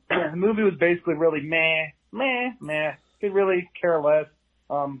 The movie was basically really meh. Could really care less.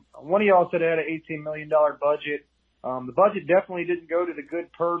 One of y'all said it had an $18 million budget. The budget definitely didn't go to the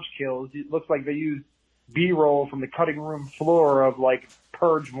good Purge kills. It looks like they used B-roll from the cutting room floor of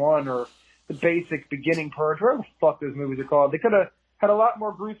Purge 1 or the basic beginning Purge, whatever the fuck those movies are called. They could have had a lot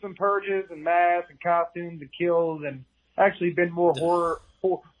more gruesome purges and masks and costumes and kills and actually been more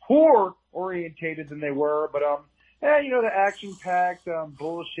horror orientated than they were. But, the action packed,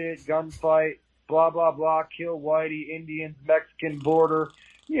 bullshit, gunfight, blah, blah, blah, kill whitey, Indians, Mexican border.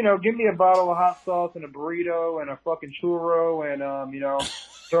 Give me a bottle of hot sauce and a burrito and a fucking churro and,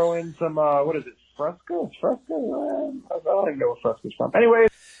 throw in some, Fresco? I don't even know where Fresco's from. Anyways.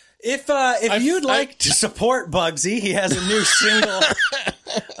 If you'd like to support Bugsy, he has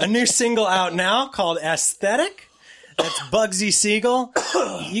a new single out now called Aesthetic. That's Bugsy Siegel.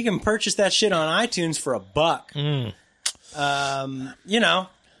 You can purchase that shit on iTunes for $1.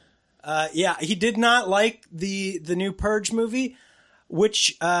 He did not like the new Purge movie,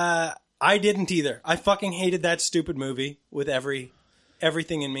 which I didn't either. I fucking hated that stupid movie with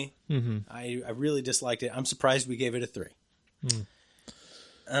everything in me. Mm-hmm. I really disliked it. I'm surprised we gave it a 3.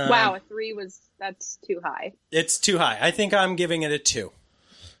 Wow, a 3 that's too high. It's too high. I think I'm giving it a 2.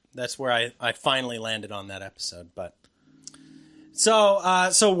 That's where I finally landed on that episode. But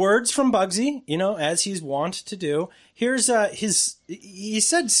So words from Bugsy, as he's wont to do. Here's he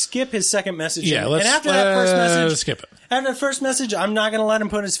said skip his second message. Yeah, and after that first message, skip it. After the first message, I'm not going to let him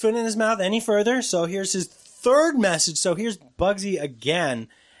put his foot in his mouth any further. So here's his third message. So here's Bugsy again.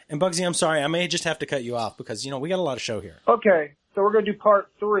 And Bugsy, I'm sorry, I may just have to cut you off because, we got a lot of show here. Okay, so we're going to do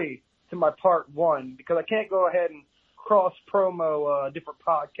part 3 to my part 1 because I can't go ahead and cross-promo different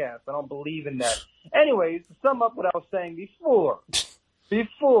podcasts. I don't believe in that. Anyways, to sum up what I was saying before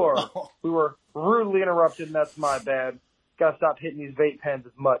we were rudely interrupted, and that's my bad. Got to stop hitting these vape pens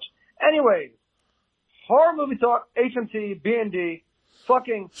as much. Anyways, horror movie talk, HMT, B&D,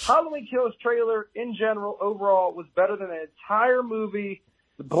 fucking Halloween Kills trailer in general overall was better than the entire movie.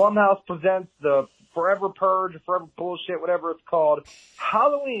 The Blumhouse presents the Forever Purge, Forever Bullshit, whatever it's called.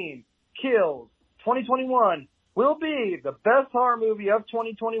 Halloween Kills 2021 will be the best horror movie of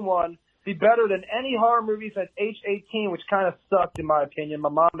 2021. Be better than any horror movie since H18, which kind of sucked in my opinion. My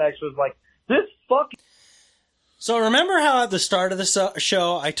mom actually was like, this fucking... So remember how at the start of the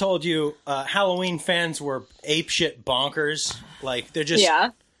show I told you Halloween fans were apeshit bonkers? Like, they're just... Yeah.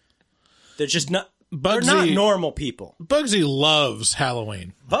 They're just not... Bugsy, they're not normal people. Bugsy loves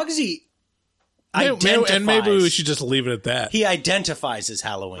Halloween. Bugsy identifies... And maybe we should just leave it at that. He identifies as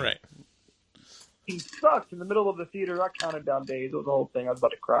Halloween. Right. He sucked in the middle of the theater. I counted down days. It was the whole thing. I was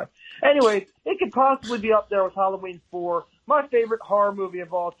about to cry. Anyways, it could possibly be up there with Halloween 4, my favorite horror movie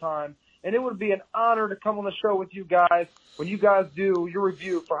of all time. And it would be an honor to come on the show with you guys when you guys do your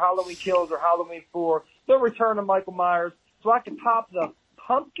review for Halloween Kills or Halloween 4, The Return of Michael Myers, so I can pop the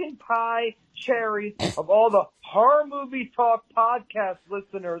pumpkin pie cherries of all the horror movie talk podcast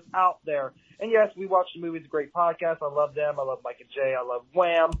listeners out there. And yes, We Watch the Movies, a great podcast. I love them. I love Mike and Jay. I love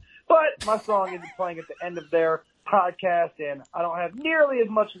Wham. But my song isn't playing at the end of their podcast, and I don't have nearly as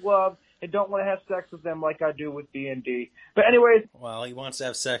much love and don't want to have sex with them like I do with D&D. But anyways. Well, he wants to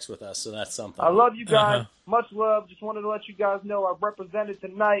have sex with us, so that's something. I love you guys. Much love. Just wanted to let you guys know I represented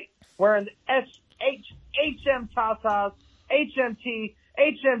tonight wearing the HM tatas, HMT,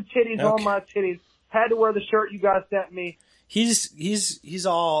 HM titties on my titties. Had to wear the shirt you guys sent me. He's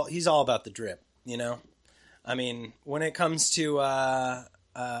all about the drip, I mean, when it comes to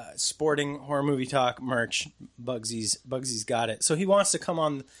sporting horror movie talk merch, Bugsy's got it. So he wants to come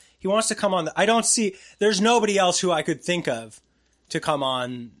on. I don't see. There's nobody else who I could think of to come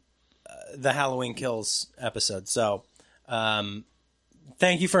on the Halloween Kills episode. So,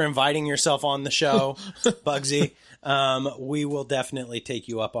 thank you for inviting yourself on the show, Bugsy. We will definitely take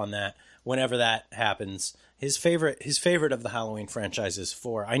you up on that whenever that happens. His favorite of the Halloween franchise is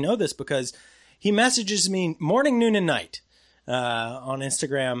 4. I know this because he messages me morning, noon, and night on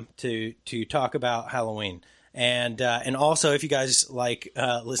Instagram to talk about Halloween. And also, if you guys like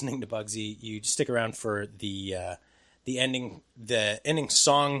listening to Bugsy, you stick around for the ending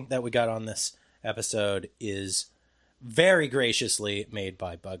song that we got on this episode is very graciously made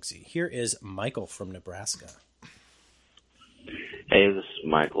by Bugsy. Here is Michael from Nebraska. Hey, this is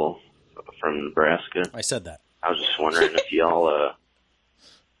Michael from Nebraska. I said that. I was just wondering if y'all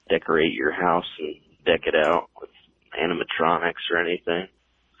decorate your house and deck it out with animatronics or anything.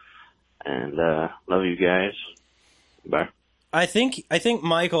 And love you guys. Bye. I think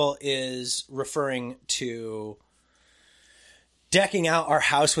Michael is referring to decking out our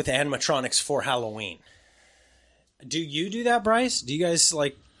house with animatronics for Halloween. Do you do that, Bryce? Do you guys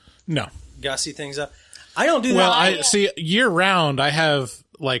No. Gussy things up? I don't do that. Well, I see year round I have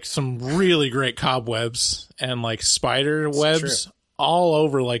some really great cobwebs and spider webs all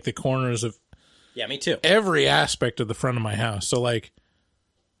over the corners of me too. Every aspect of the front of my house. So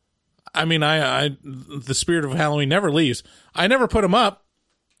I mean, I the spirit of Halloween never leaves. I never put them up.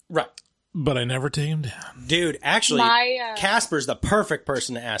 Right. But I never take them down. Dude, actually, Casper's the perfect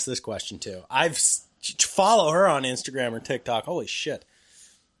person to ask this question to. Follow her on Instagram or TikTok. Holy shit.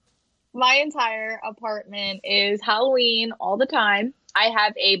 My entire apartment is Halloween all the time. I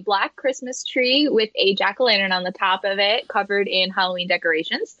have a black Christmas tree with a jack-o'-lantern on the top of it covered in Halloween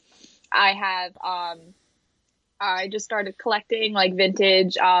decorations. I have, I just started collecting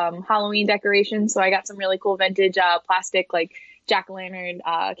vintage Halloween decorations. So I got some really cool vintage plastic jack-o'-lantern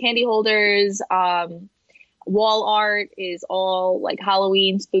candy holders. Wall art is all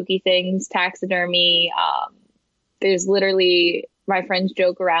Halloween spooky things, taxidermy. There's literally, my friends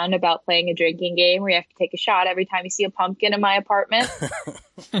joke around about playing a drinking game where you have to take a shot every time you see a pumpkin in my apartment.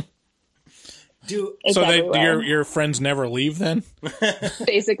 So your friends never leave then?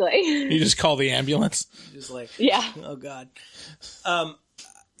 Basically. You just call the ambulance? Just yeah. Oh God. I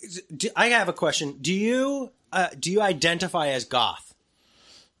have a question. Do you identify as goth?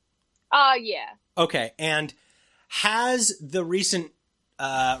 Yeah. Okay. And Has the recent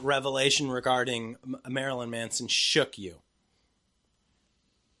revelation regarding Marilyn Manson shook you?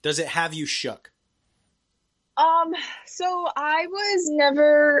 Does it have you shook? So I was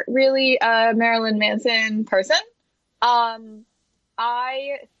never really a Marilyn Manson person.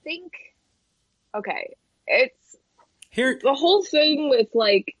 I think, okay, it's here. The whole thing with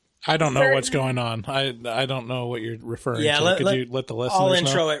like, I don't know what's going on. I don't know what you're referring to. Could you let the listeners know? I'll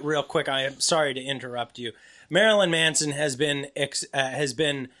intro it real quick. I am sorry to interrupt you. Marilyn Manson has been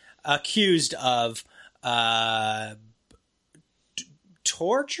accused of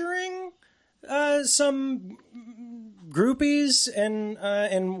torturing some groupies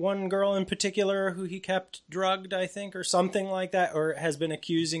and one girl in particular who he kept drugged, I think, or something like that, or has been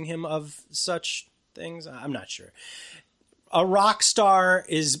accusing him of such things. I'm not sure. A rock star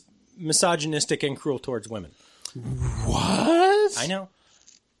is misogynistic and cruel towards women. What? I know.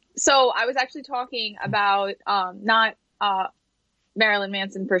 So I was actually talking about not Marilyn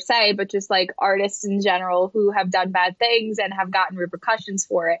Manson per se, but just like artists in general who have done bad things and have gotten repercussions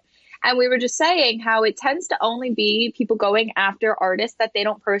for it. And we were just saying how it tends to only be people going after artists that they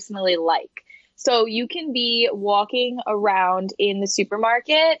don't personally like. So you can be walking around in the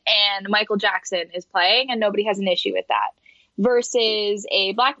supermarket and Michael Jackson is playing and nobody has an issue with that. Versus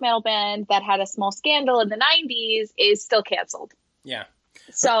a black metal band that had a small scandal in the 90s is still canceled. Yeah.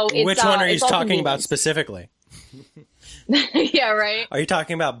 So it's, which one are you talking about specifically? Yeah, right. Are you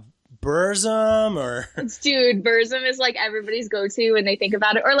talking about Burzum or? Dude, Burzum is like everybody's go-to when they think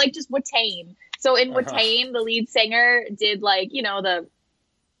about it. Or like just Watain. So in Watain, the lead singer did like, you know, the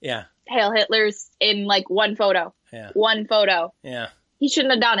Hail Hitlers in like one photo. Yeah. One photo. Yeah. He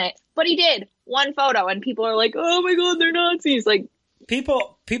shouldn't have done it, but he did. One photo, and people are like, "Oh my god, they're Nazis!" Like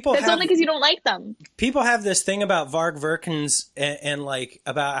people. That's only because you don't like them. People have this thing about Varg Vikernes and like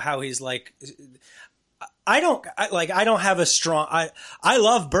about how he's like. I don't have a strong. I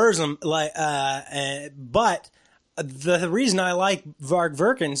love Burzum, but the reason I like Varg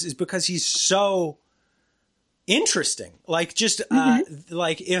Vikernes is because he's so interesting. Like just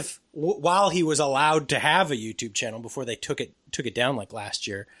like if while he was allowed to have a YouTube channel before they took it down like last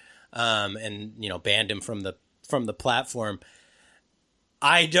year, and you know banned him from the platform.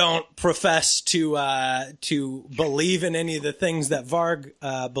 I don't profess to believe in any of the things that Varg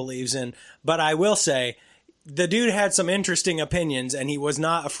believes in, but I will say the dude had some interesting opinions, and he was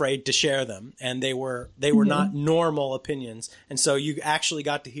not afraid to share them, and they were not normal opinions, and so you actually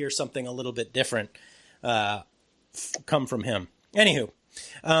got to hear something a little bit different come from him. Anywho,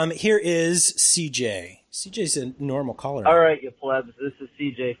 here is CJ. CJ's a normal caller. All right, you plebs. This is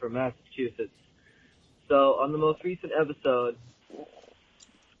CJ from Massachusetts. So on the most recent episode,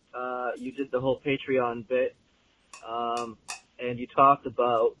 you did the whole Patreon bit, and you talked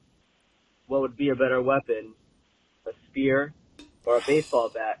about what would be a better weapon, a spear or a baseball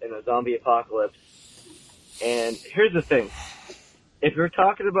bat in a zombie apocalypse. And here's the thing. If you're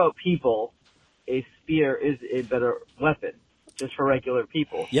talking about people, a spear is a better weapon, just for regular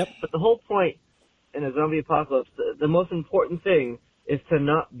people. Yep. But the whole point in a zombie apocalypse, the most important thing is to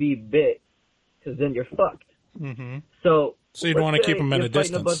not be bit, because then you're fucked. Mm-hmm. So you'd want to keep them at a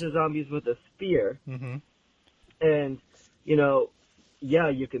distance. You're fighting a bunch of zombies with a spear, mm-hmm. and you know, yeah,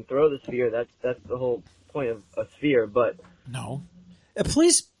 you can throw the spear. That's the whole point of a sphere. But no,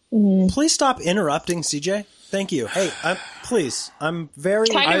 please stop interrupting, CJ. Thank you. Hey, I'm very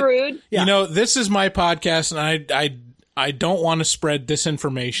kind of rude. Yeah. You know, this is my podcast, and I don't want to spread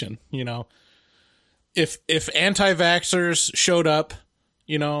disinformation. You know, if anti-vaxxers showed up,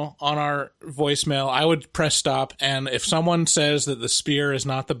 you know, on our voicemail, I would press stop. And if someone says that the spear is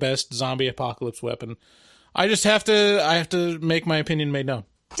not the best zombie apocalypse weapon, I have to make my opinion made known.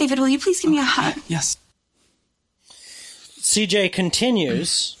 David, will you please give me a hug? Yes. CJ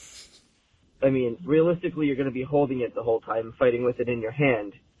continues. I mean, realistically, you're going to be holding it the whole time, fighting with it in your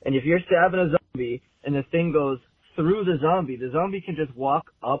hand. And if you're stabbing a zombie and the thing goes through the zombie can just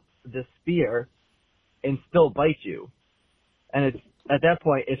walk up the spear and still bite you. And it's at that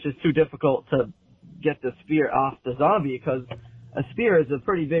point, it's just too difficult to get the spear off the zombie, because a spear is a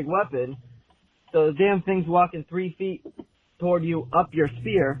pretty big weapon. So the damn thing's walking 3 feet toward you up your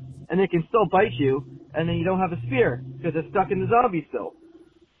spear, and it can still bite you, and then you don't have a spear because it's stuck in the zombie still.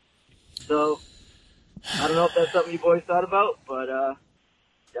 So I don't know if that's something you boys thought about, but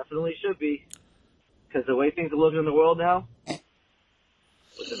definitely should be, because the way things are looking in the world now,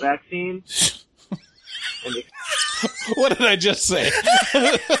 with the vaccine and the what did I just say?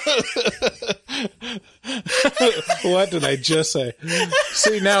 What did I just say?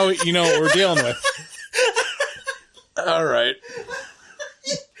 See, now you know what we're dealing with. All right.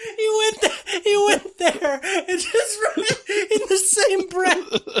 He went there and just in the same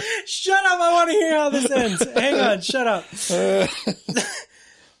breath. Shut up! I want to hear how this ends. Hang on, shut up.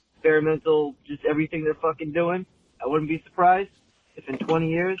 Experimental, just everything they're fucking doing. I wouldn't be surprised if in 20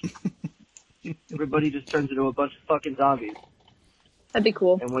 years everybody just turns into a bunch of fucking zombies. That'd be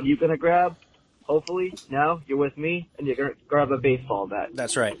cool. And what are you gonna grab? Hopefully, now you're with me, and you're gonna grab a baseball bat.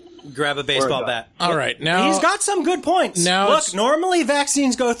 That's right. Grab a baseball bat. All right, now he's got some good points. Now look, normally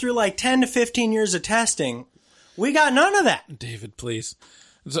vaccines go through like 10 to 15 years of testing. We got none of that. David, please.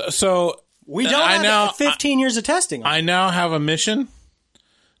 So we don't have 15 years of testing. I now have a mission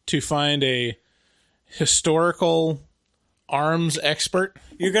to find a historical arms expert.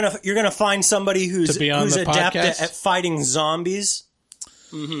 You're gonna find somebody who's adept podcast? at fighting zombies.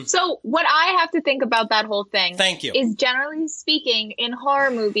 Mm-hmm. So what I have to think about that whole thing Thank you. is, generally speaking, in horror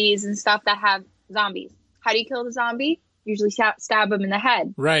movies and stuff that have zombies, how do you kill the zombie? Usually stab them in the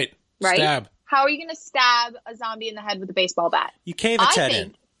head. Right. Stab. How are you going to stab a zombie in the head with a baseball bat? You cave its head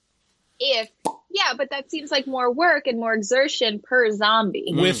in. Yeah, but that seems like more work and more exertion per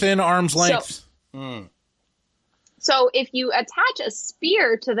zombie. Within arm's length. So if you attach a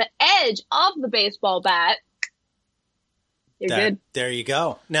spear to the edge of the baseball bat, you're good. There you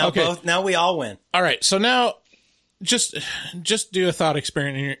go. Now now we all win. All right. So now just do a thought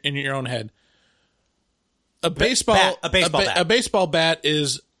experiment in your own head. A baseball bat. A baseball bat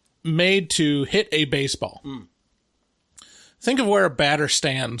is made to hit a baseball. Think of where a batter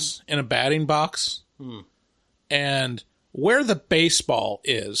stands in a batting box and where the baseball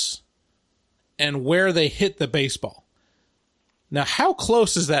is and where they hit the baseball. Now, how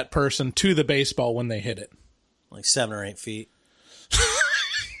close is that person to the baseball when they hit it? Like 7 or 8 feet.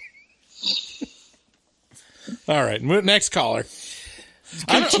 All right, next caller.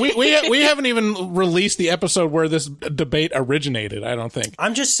 We haven't even released the episode where this debate originated, I don't think.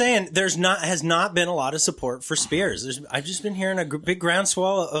 I'm just saying has not been a lot of support for spears. I've just been hearing a big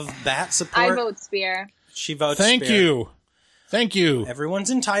groundswell of bat support. I vote spear. She votes spear. Thank you. Everyone's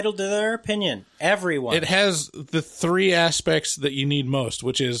entitled to their opinion. Everyone. It has the 3 aspects that you need most,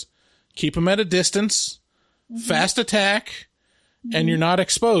 which is keep them at a distance, fast attack, and you're not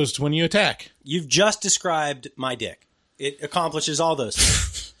exposed when you attack. You've just described my dick. It accomplishes all those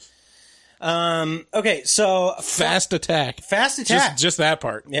things. Okay, so fast attack. Fast attack. Just that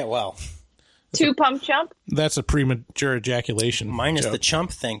part. Yeah, well. 2 pump chump. That's a premature ejaculation. Minus the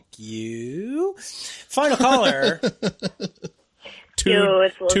chump, thank you. Final caller.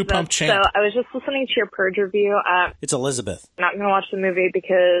 Two pump champ. So I was just listening to your Purge review. It's Elizabeth. I'm not going to watch the movie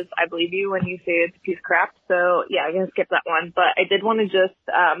because I believe you when you say it's a piece of crap. So yeah, I'm going to skip that one. But I did want to just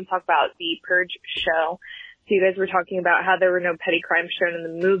talk about the Purge show. So you guys were talking about how there were no petty crimes shown in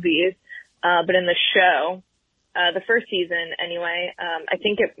the movies, but in the show, the first season anyway, I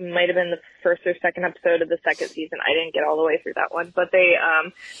think it might have been the first or second episode of the second season. I didn't get all the way through that one, but they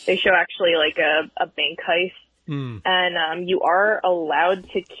show actually like a bank heist. And you are allowed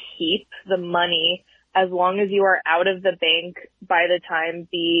to keep the money as long as you are out of the bank by the time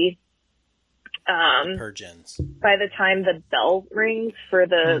the purge ends. By the time the bell rings for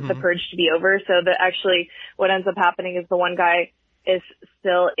the purge to be over. So that actually what ends up happening is the one guy is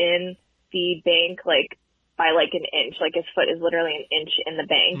still in the bank like by like an inch. Like his foot is literally an inch in the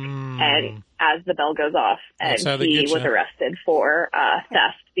bank. And as the bell goes off, and he was arrested for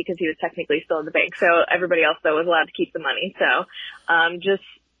theft because he was technically still in the bank. So everybody else though was allowed to keep the money. So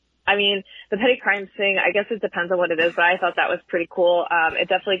I mean, the petty crimes thing, I guess it depends on what it is, but I thought that was pretty cool. It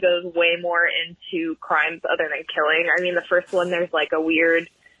definitely goes way more into crimes other than killing. I mean, the first one, there's like a weird,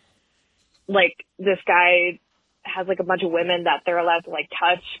 like this guy has like a bunch of women that they're allowed to like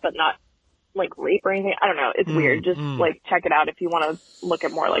touch, but not like rape or anything. I don't know. It's weird. Just like check it out if you want to look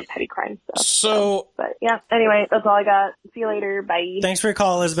at more like petty crime stuff. So, but yeah, anyway, that's all I got. See you later. Bye. Thanks for your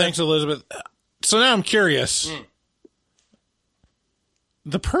call, Elizabeth. Thanks, Elizabeth. So now I'm curious.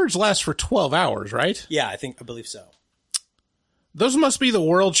 The purge lasts for 12 hours, right? Yeah, I believe so. Those must be the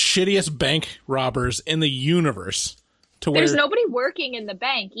world's shittiest bank robbers in the universe. There's nobody working in the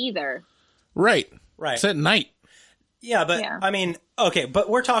bank either. Right. It's at night. Yeah, but I mean, okay, but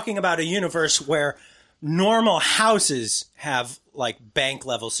we're talking about a universe where normal houses have like bank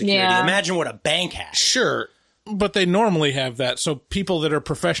level security. Yeah. Imagine what a bank has. Sure, but they normally have that. So people that are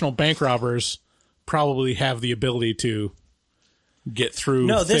professional bank robbers probably have the ability to get through.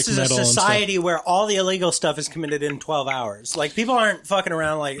 No, this thick is a metal society where all the illegal stuff is committed in 12 hours. Like people aren't fucking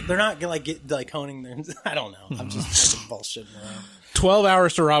around. Like they're not like honing their. I don't know. I'm just fucking bullshitting around. 12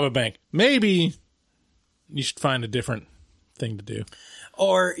 hours to rob a bank. Maybe you should find a different thing to do.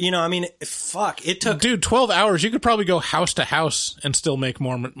 Or, I mean, fuck, it took... Dude, 12 hours, you could probably go house to house and still make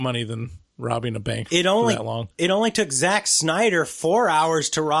more money than robbing a bank It for only that long. It only took Zack Snyder 4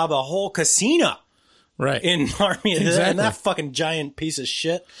 hours to rob a whole casino. Right. In Army of the Exactly. and that fucking giant piece of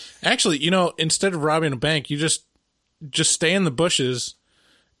shit. Actually, instead of robbing a bank, you just stay in the bushes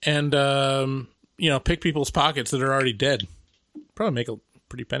and pick people's pockets that are already dead. Probably make a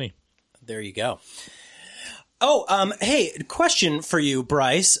pretty penny. There you go. Oh, hey, question for you,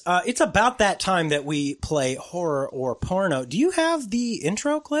 Bryce. It's about that time that we play horror or porno. Do you have the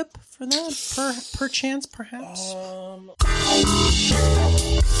intro clip for that, per chance, perhaps?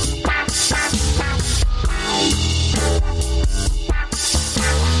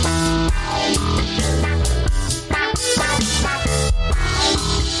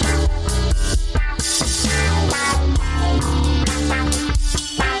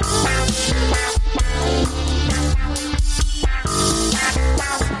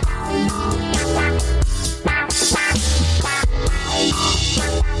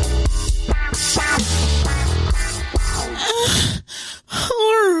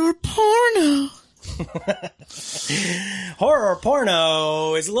 Horror porno. Horror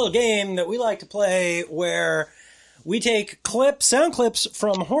porno is a little game that we like to play where we take sound clips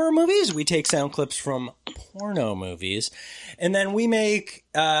from horror movies, we take sound clips from porno movies, and then we make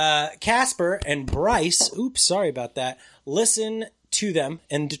Casper and Bryce, listen to them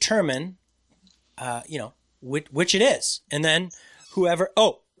and determine, which it is. And then whoever,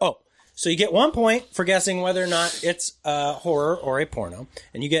 so you get 1 point for guessing whether or not it's a horror or a porno,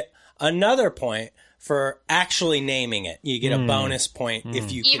 and you get another point for actually naming it. You get a bonus point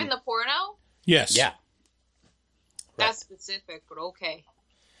if you Even the porno? Yes. Yeah. That's specific, but okay.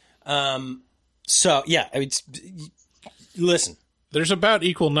 Listen. There's about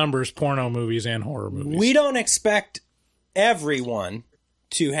equal numbers porno movies and horror movies. We don't expect everyone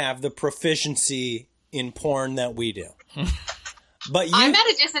to have the proficiency in porn that we do. But I'm at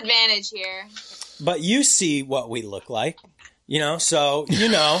a disadvantage here. But you see what we look like, so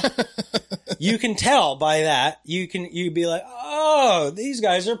you can tell by that. You'd be like, oh, these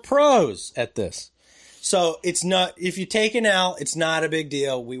guys are pros at this. So it's not, if you take an L, it's not a big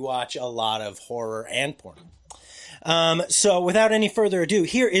deal. We watch a lot of horror and porn. So without any further ado,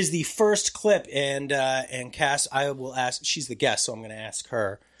 here is the first clip, and Cass, I will ask, she's the guest, so I'm going to ask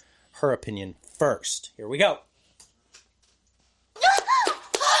her opinion first. Here we go.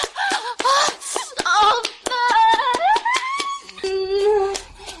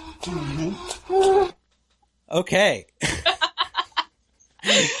 Okay.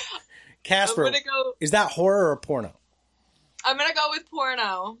 Casper, is that horror or porno? I'm going to go with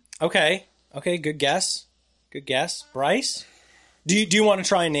porno. Okay, good guess. Bryce? Do you want to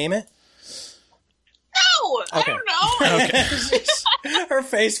try and name it? No! Okay. I don't know. Okay. Her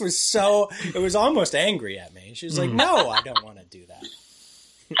face was it was almost angry at me. She was like, no, I don't want to do that.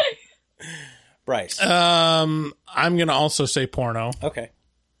 Bryce. I'm going to also say porno. Okay.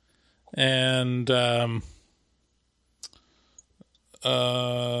 And, I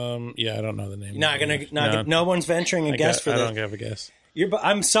don't know the name. No one's venturing a guess for this. I don't have a guess.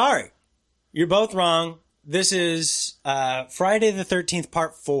 I'm sorry. You're both wrong. This is Friday the 13th,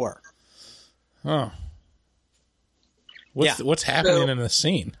 Part 4. Oh. What's happening in the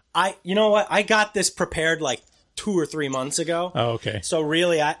scene? You know what? I got this prepared like 2 or 3 months ago. Oh, okay. So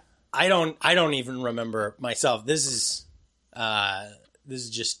really, I don't even remember myself. This is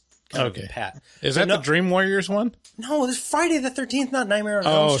just kind of pat. Is that the Dream Warriors one? No, this is Friday the 13th, not Nightmare on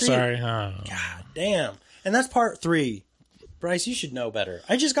Elm Street. Oh, sorry. God damn. And that's Part 3. Bryce, you should know better.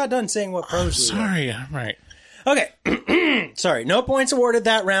 I just got done saying what pros we were. Sorry, I'm right. Okay. Sorry, no points awarded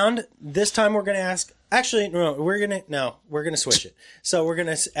that round. This time we're going to ask... Actually, no, we're going to switch it. So we're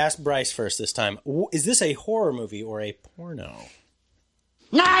going to ask Bryce first this time. Is this a horror movie or a porno?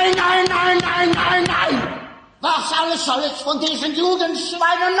 Nein, nein, nein, nein, nein, nein! Was alles soll ich von diesen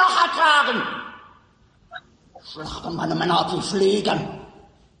Judenschweinen noch ertragen? Schlagen meine Männer ab wie Fliegen.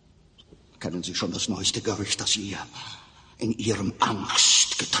 Kennen Sie schon das neueste Gerücht, das Sie in Ihrem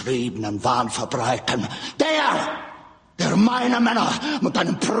angstgetriebenen Wahn verbreiten? Der meine Männer mit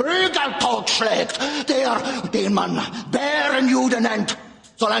einem Prügel totschlägt, den man Bärenjude nennt,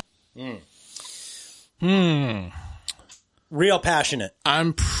 soll ein... Real passionate.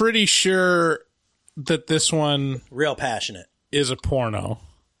 I'm pretty sure that this one... Real passionate. ...is a porno.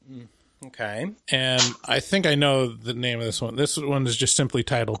 Okay. And I think I know the name of this one. This one is just simply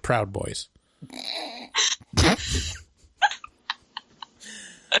titled Proud Boys.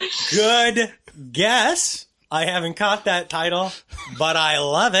 Good guess. I haven't caught that title, but I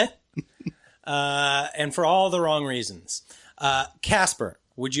love it. And for all the wrong reasons. Casper,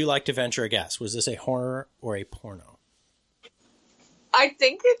 would you like to venture a guess? Was this a horror or a porno? I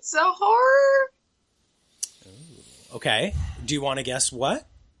think it's a horror. Okay. Do you want to guess what?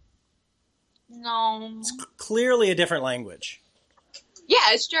 No. It's clearly a different language.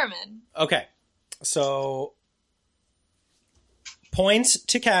 Yeah, it's German. Okay. So, points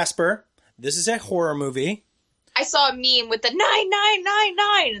to Casper. This is a horror movie. I saw a meme with the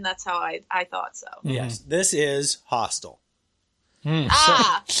 9999, and that's how I thought so. Yes. This is Hostel.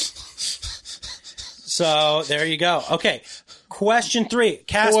 Ah. So, there you go. Okay. Question 3.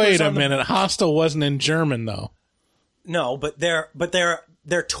 Casper's Wait a on the- minute. Hostel wasn't in German, though. No, but they're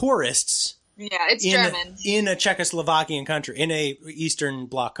tourists. Yeah, it's German. In a Czechoslovakian country, in a Eastern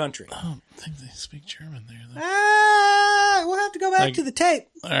Bloc country. I don't think they speak German there, though. We'll have to go back to the tape.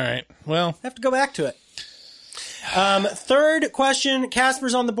 All right. Well, have to go back to it. Third question.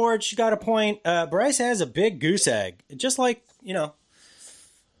 Casper's on the board. She got a point. Bryce has a big goose egg. Just like,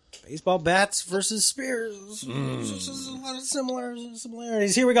 baseball bats versus spears. There's a lot of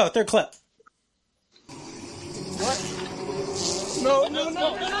similarities. Here we go. Third clip. What? No.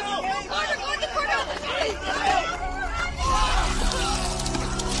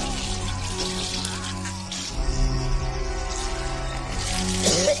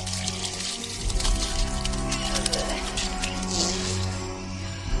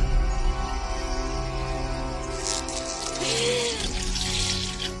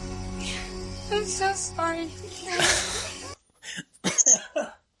 I'm so sorry.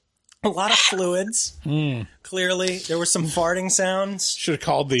 A lot of fluids. Clearly, there were some farting sounds. Should have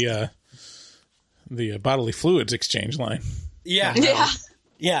called the bodily fluids exchange line. Yeah.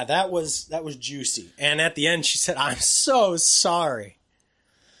 Yeah, that was juicy. And at the end, she said, "I'm so sorry."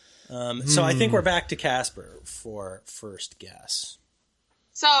 So I think we're back to Casper for first guess.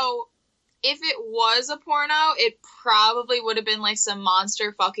 So, if it was a porno, it probably would have been like some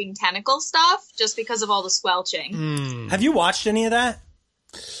monster fucking tentacle stuff, just because of all the squelching. Have you watched any of that?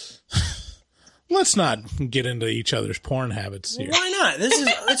 Let's not get into each other's porn habits here. Why not?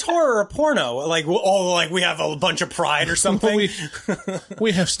 It's horror or porno. Like we have a bunch of pride or something.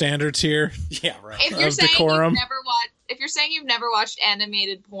 We have standards here. Yeah, right. If you're Of saying decorum. you've never watched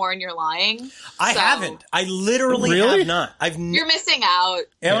animated porn, you're lying. I haven't. I literally have not. You're missing out.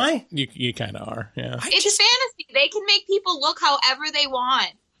 Am I? You kind of are. Yeah. It's fantasy. They can make people look however they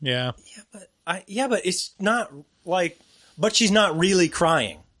want. Yeah. But it's not like. But she's not really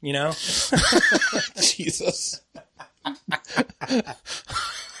crying. Jesus. Oh,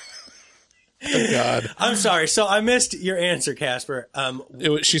 God. I'm sorry. So I missed your answer, Casper.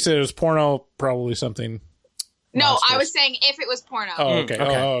 She said it was porno, probably something. No, monstrous. I was saying if it was porno. Oh, okay.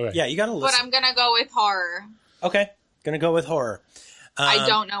 Okay. Yeah, you got to listen. But I'm going to go with horror. Okay. Going to go with horror. I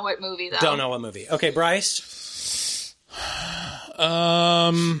don't know what movie, though. Don't know what movie. Okay, Bryce?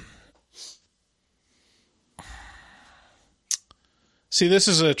 See, this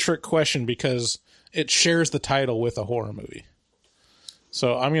is a trick question because it shares the title with a horror movie.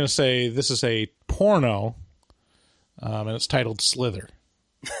 So I'm going to say this is a porno, and it's titled Slither.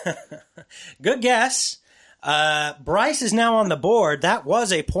 Good guess. Bryce is now on the board. That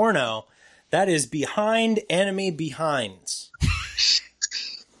was a porno. That is Behind Enemy Behinds.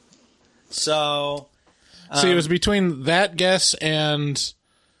 So... See, it was between that guess and...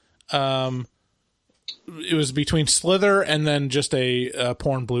 it was between Slither and then just a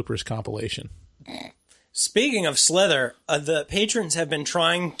porn bloopers compilation. Speaking of Slither, the patrons have been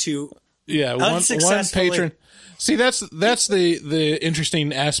trying to one patron. See, that's the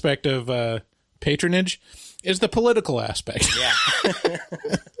interesting aspect of patronage is the political aspect. Yeah.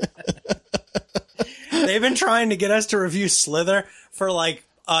 They've been trying to get us to review Slither for like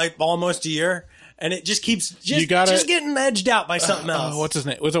almost a year, and it just keeps just getting edged out by something else. What's his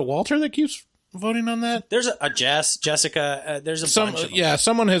name? Was it Walter that keeps voting on that? There's a Jessica. There's a bunch of them. Yeah,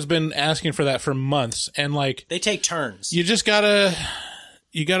 someone has been asking for that for months, and like they take turns. You just gotta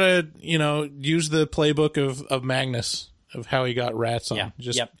use the playbook of Magnus of how he got rats on. Yeah.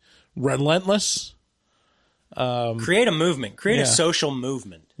 Just relentless. Create a movement. Create a social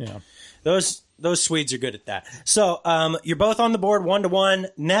movement. Yeah, those Swedes are good at that. So you're both on the board 1-1.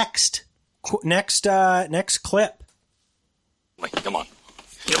 Next clip. Wait, come on.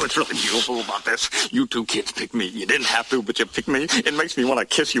 You know what's really beautiful about this? You two kids picked me. You didn't have to, but you picked me. It makes me want to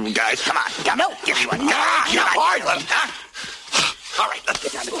kiss you guys. Come on. Come on. Give me one. You're hard one. All right, let's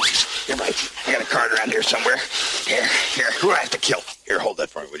get down to business. You're right. I got a card around here somewhere. Here. Who do I have to kill? Here, hold that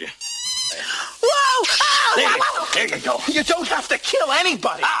for me, would you? Whoa! There you go. You don't have to kill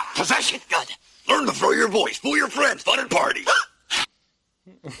anybody. Possession. Good. Learn to throw your voice. Fool your friends. Fun at parties.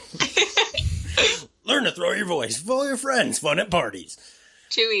 Learn to throw your voice. Fool your friends. Fun at parties.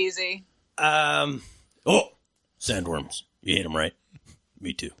 Too easy. Sandworms. You hate them, right?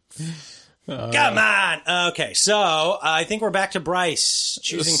 Me too. Come on. Okay, so I think we're back to Bryce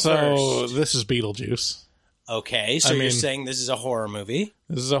choosing first. So this is Beetlejuice. Okay, so you're saying this is a horror movie.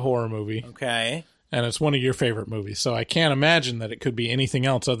 This is a horror movie. Okay. And it's one of your favorite movies, so I can't imagine that it could be anything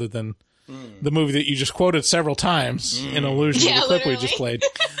else other than the movie that you just quoted several times in allusion to the clip we just played.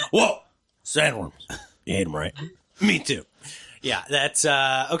 Whoa! Sandworms. You hate them, right? Me too. Yeah, that's,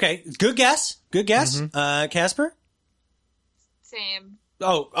 okay. Good guess. Good guess. Casper? Same.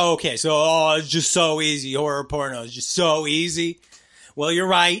 Oh, okay. So, it's just so easy. Horror porno is just so easy. Well, you're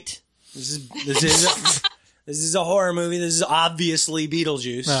right. This is a horror movie. This is obviously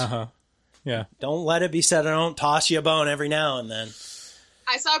Beetlejuice. Uh-huh. Yeah. Don't let it be said I don't toss you a bone every now and then.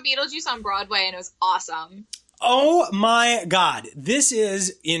 I saw Beetlejuice on Broadway and it was awesome. Oh my God. This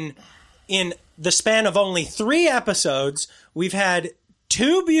is in the span of only 3 episodes, we've had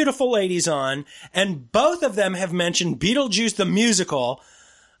 2 beautiful ladies on, and both of them have mentioned Beetlejuice the musical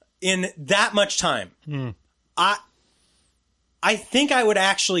in that much time. I think I would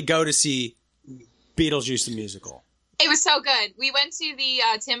actually go to see Beetlejuice the musical. It was so good. We went to the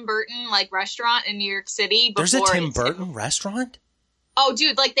Tim Burton restaurant in New York City. There's a Tim Burton restaurant? Oh,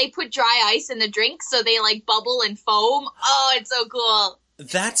 dude, they put dry ice in the drink so they bubble and foam. Oh, it's so cool.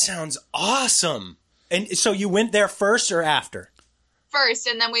 That sounds awesome. And so you went there first or after? First,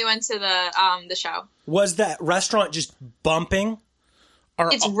 and then we went to the show. Was that restaurant just bumping?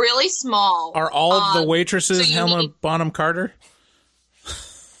 It's really small. Are all of the waitresses Helena Bonham Carter?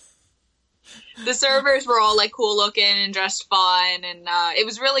 The servers were all cool looking and dressed fun, and it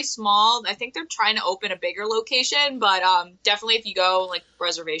was really small. I think they're trying to open a bigger location, but definitely if you go,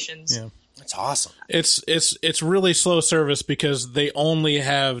 reservations. Yeah. That's awesome. It's really slow service because they only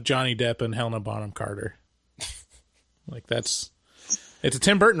have Johnny Depp and Helena Bonham Carter. It's a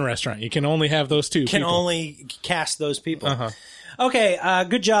Tim Burton restaurant. You can only have those two. Can only cast those people. Uh-huh. Okay,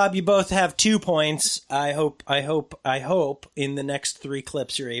 good job. You both have 2 points. I hope in the next 3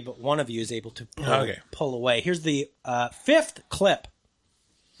 clips one of you is able to pull away. Here's the 5th clip.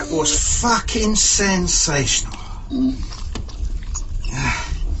 It was fucking sensational.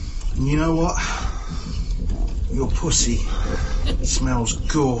 And you know what? Your pussy smells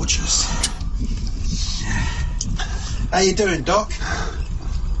gorgeous. How you doing, Doc?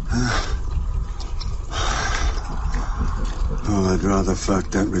 Oh, I'd rather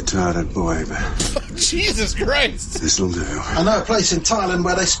fuck that retarded boy, but... Jesus Christ! This'll do. I know a place in Thailand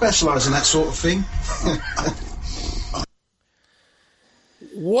where they specialise in that sort of thing.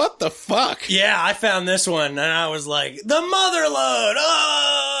 What the fuck? Yeah, I found this one, and I was like, the mother load!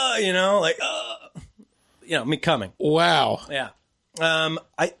 Me coming. Wow. Yeah. Are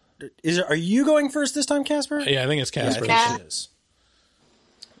you going first this time, Casper? Yeah, I think it's Casper. Yeah, I think it is.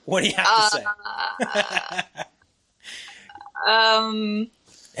 What do you have to say?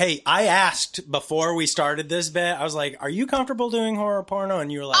 Hey, I asked before we started this bit, I was like, are you comfortable doing horror porno?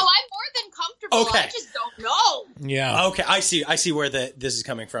 And you were like... Oh, I'm more than comfortable. Okay. I just don't know. Yeah. Okay, I see where this is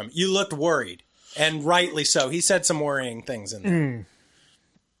coming from. You looked worried, and rightly so. He said some worrying things in there.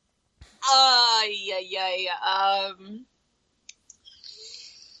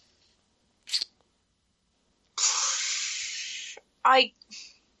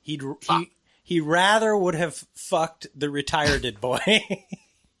 He rather would have fucked the retired boy.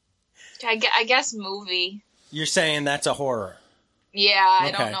 I guess movie. You're saying that's a horror. Yeah, I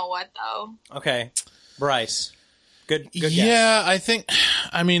don't know what though. Okay, Bryce. Good guess. Yeah,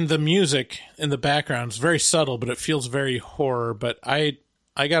 I mean, the music in the background is very subtle, but it feels very horror. But I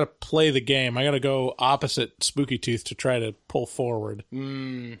got to play the game. I got to go opposite Spooky Tooth to try to pull forward. So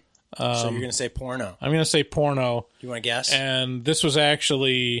you're going to say porno. I'm going to say porno. Do you want to guess? And this was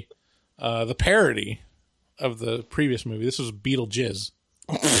actually the parody of the previous movie. This was Beetlejuice.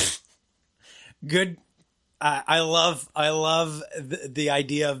 Good. I love the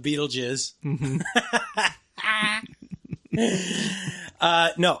idea of Beetlejuice. Mm-hmm.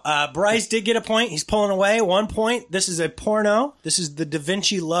 No, Bryce did get a point. He's pulling away 1 point. This is a porno. This is the Da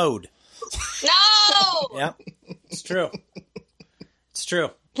Vinci Load. No. Yeah, it's true. It's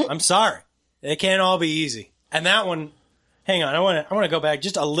true. I'm sorry. It can't all be easy. And that one. Hang on. I want to go back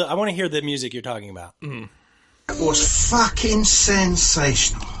just a little. I want to hear the music you're talking about. It was fucking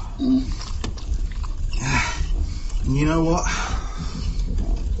sensational. And you know what?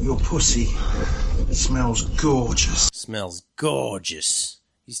 Your pussy smells gorgeous. Smells gorgeous.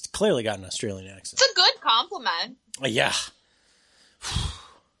 He's clearly got an Australian accent. It's a good compliment. Yeah.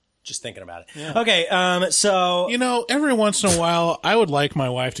 Just thinking about it. Yeah. Okay, so... every once in a while, I would like my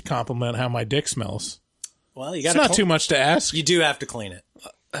wife to compliment how my dick smells. Well, you got. It's not too much to ask. You do have to clean it.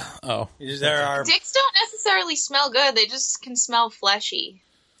 Oh. There are Dicks don't necessarily smell good. They just can smell fleshy.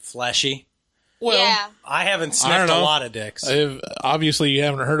 fleshy. Well, yeah. I haven't I sniffed don't know. a lot of dicks. Obviously, you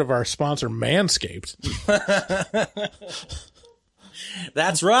haven't heard of our sponsor, Manscaped.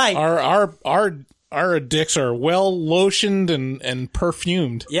 That's right. Our dicks are well lotioned and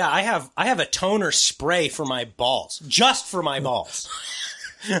perfumed. Yeah, I have a toner spray for my balls, just for my balls.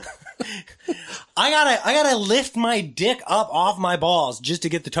 I gotta lift my dick up off my balls just to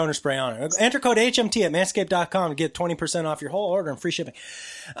get the toner spray on it. Enter code HMT at manscaped.com to get 20% off your whole order and free shipping.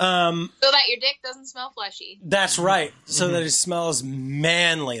 So that your dick doesn't smell fleshy. That's right. So that it smells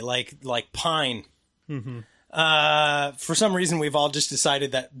manly, like pine. For some reason, we've all just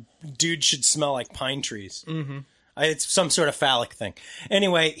decided that dudes should smell like pine trees. It's some sort of phallic thing.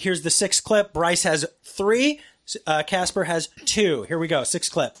 Anyway, here's the 6th clip. Bryce has 3. Casper has 2. Here we go. 6th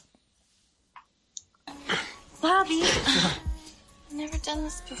clip. Bobby, I've never done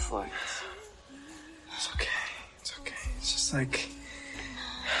this before. It's okay. It's okay. It's just like...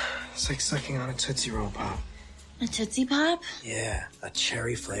 It's like sucking on a Tootsie Roll Pop. A Tootsie Pop? Yeah, a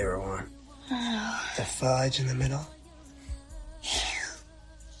cherry flavor one. Oh, The fudge in the middle.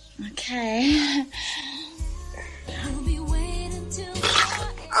 okay.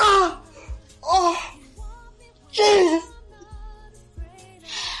 Oh! Jesus!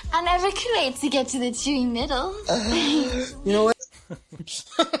 I never can wait to get to the chewy middle. You know what?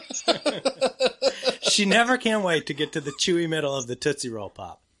 She never can wait to get to the chewy middle of the Tootsie Roll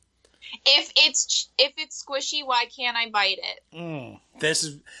Pop. If it's squishy, why can't I bite it?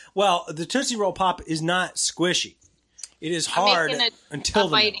 The Tootsie Roll Pop is not squishy. It is hard until a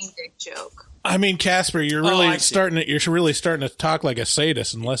the biting middle. dick joke. I mean, Casper, you're really starting to talk like a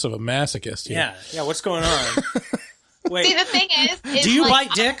sadist and less of a masochist here. Yeah. What's going on? Wait. See, the thing is Do you like,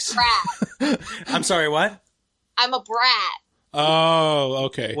 bite dicks? I'm a brat. I'm sorry, what? I'm a brat. Oh,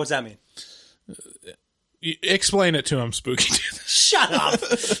 okay. What's that mean? Explain it to him, Spooky. Shut up.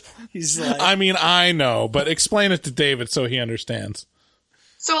 He's like, I mean, I know, but explain it to David so he understands.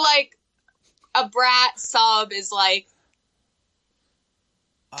 So, like, a brat sub is like...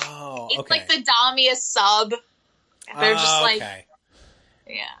 Oh, it's okay. like the dommiest sub. They're just like... okay.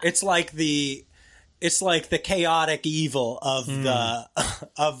 Yeah. It's like the chaotic evil of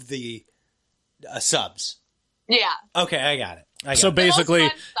the subs. Yeah. Okay, I got it. So basically,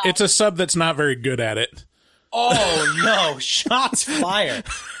 it's a sub that's not very good at it. Oh, no. Shots fired.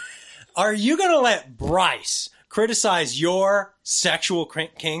 Are you going to let Bryce criticize your sexual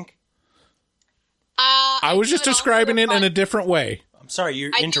kink? I was just describing it in a different way. I'm sorry, you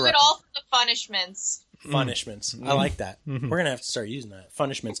I interrupted. do it all for the punishments. Punishments. I like that. We're going to have to start using that.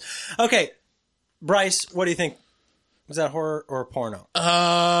 Punishments. Okay, Bryce, what do you think? Was that horror or porno?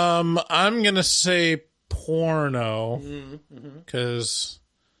 I'm going to say porno because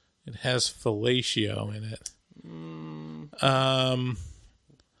it has fellatio in it.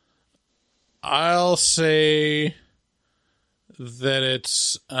 I'll say that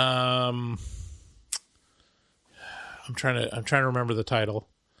it's I'm trying to remember the title.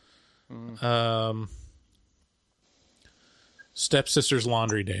 Stepsister's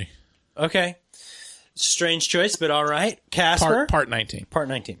Laundry Day. Okay. Strange choice, but all right. Casper? Part 19. Part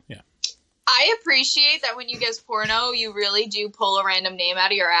 19. Yeah. I appreciate that when you guess porno, you really do pull a random name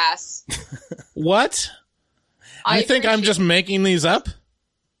out of your ass. What? You think I'm just making these up?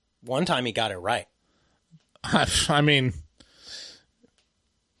 One time he got it right. I mean,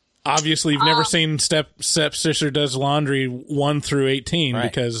 obviously you've never seen Stepsister Does Laundry 1 through 18 Right.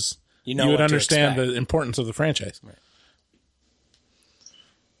 because You you, know would what to understand expect. the importance of the franchise. Right.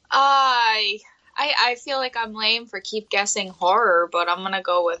 I feel like I'm lame for keep guessing horror, but I'm gonna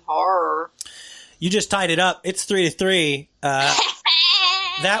go with horror. You just tied it up. It's 3-3.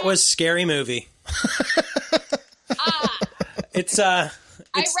 That was Scary Movie. It's I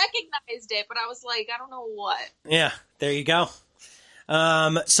recognized it, but I was like, I don't know what. yeah, there you go.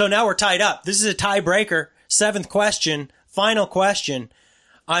 So now we're tied up. This is a tiebreaker. 7th question, final question.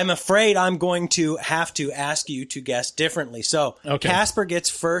 I'm afraid I'm going to have to ask you to guess differently. So Casper gets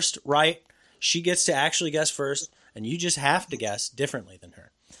first right. She gets to actually guess first, and you just have to guess differently than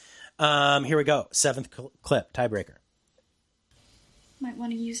her. Here we go. 7th clip, tiebreaker. Might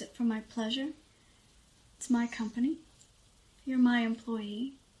want to use it for my pleasure. It's my company. You're my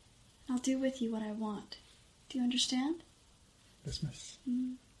employee. I'll do with you what I want. Do you understand? Yes, miss.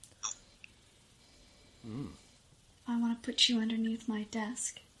 I want to put you underneath my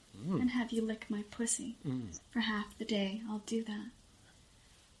desk and have you lick my pussy. For half the day, I'll do that.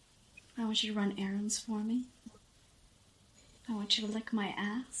 I want you to run errands for me. I want you to lick my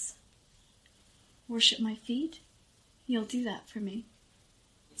ass. Worship my feet. You'll do that for me.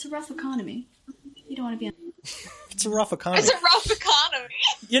 It's a rough economy. You don't want to be on... It's a rough economy. It's a rough economy.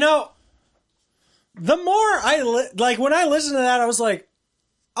 You know, the more I like when I listened to that, I was like,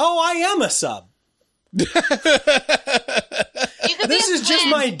 "Oh, I am a sub. This is just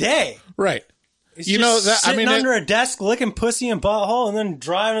my day." Right. It's You just know, that- I sitting mean, under a desk, licking pussy and butthole, and then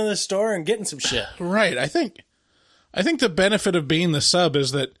driving to the store and getting some shit. Right. I think the benefit of being the sub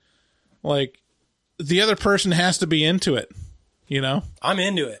is that, like, the other person has to be into it. You know, I'm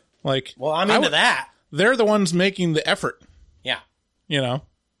into it. Like, well, I'm into that. They're the ones making the effort. Yeah. You know,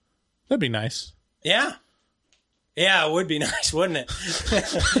 that'd be nice. Yeah. Yeah, it would be nice, wouldn't it?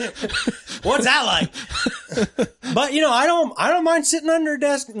 What's that like? But you know, I don't mind sitting under a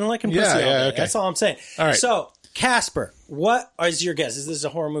desk and licking pussy all day. Okay. That's all I'm saying. All right. So, Casper, what is your guess? Is this a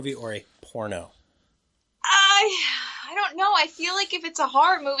horror movie or a porno? I don't know. I feel like if it's a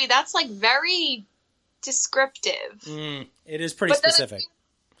horror movie, that's like very descriptive. It is pretty But then specific.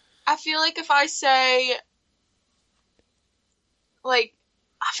 I feel like if I say, like,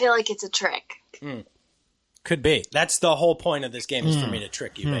 I feel like it's a trick. Could be. That's the whole point of this game is for me to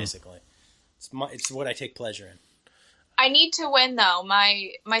trick you, basically. It's what I take pleasure in. I need to win though. My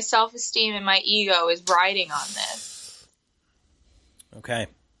self-esteem and my ego is riding on this. Okay.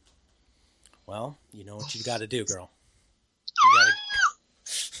 Well, you know what you got to do, girl. You got to.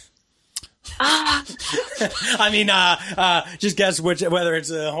 I mean, just guess whether it's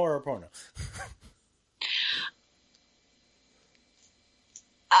a horror or porno.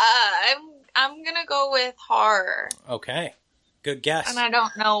 I'm gonna go with horror, Okay. Good guess. and I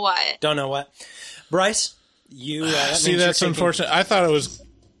don't know what. Don't know what. Bryce, you that See, means you're that's taking- unfortunate. I thought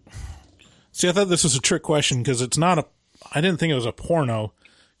this was a trick question because it's not I didn't think it was a porno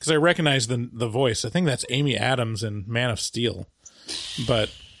because I recognized the voice. I think that's Amy Adams in Man of Steel,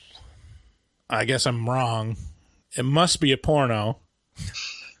 but I guess I'm wrong. It must be a porno.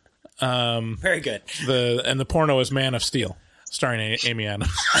 Very good. The porno is Man of Steel, starring Amy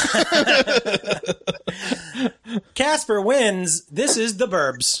Adams. Casper wins. This is The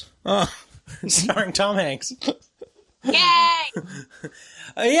Burbs. Starring Tom Hanks. Yay!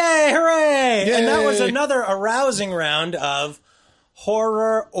 Yay, hooray! Yay. And that was another arousing round of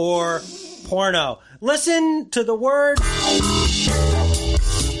horror or porno. Listen to the words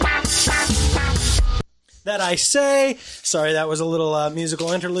that I say. Sorry, that was a little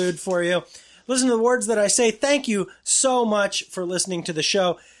musical interlude for you. Listen to the words that I say. Thank you so much for listening to the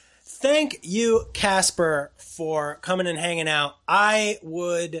show. Thank you, Casper, for coming and hanging out. I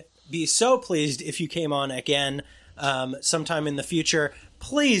would be so pleased if you came on again sometime in the future.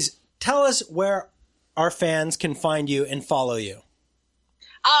 Please tell us where our fans can find you and follow you.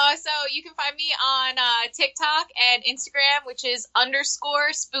 So you can find me on TikTok and Instagram, which is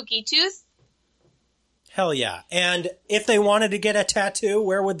 _SpookyTooth. Hell yeah. And if they wanted to get a tattoo,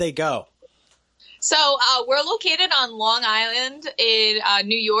 where would they go? So we're located on Long Island in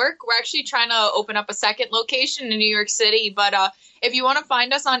New York. We're actually trying to open up a second location in New York City. But if you want to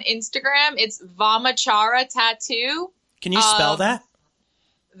find us on Instagram, it's Vamachara Tattoo. Can you spell that?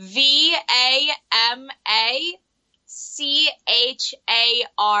 VAMACHARA.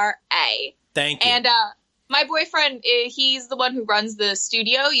 Thank you. And my boyfriend, he's the one who runs the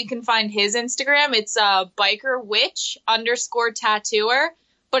studio. You can find his Instagram. It's bikerwitch _tattooer.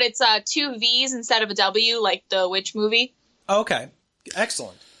 But it's 2 V's instead of a W, like the Witch movie. Okay.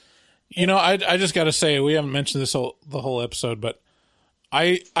 Excellent. You know, I just got to say, we haven't mentioned this the whole episode, but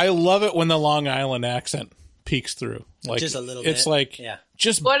I love it when the Long Island accent peeks through. Like, just a little bit. It's like,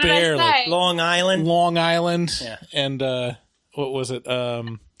 just What did I barely. say? Long Island. Long Island. Yeah. And what was it?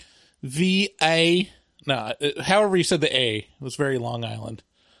 VA. No, however you said the A. It was very Long Island.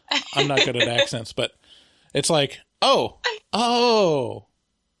 I'm not good at accents, but it's like, oh.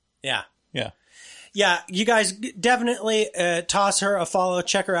 Yeah. Yeah. Yeah, you guys definitely toss her a follow.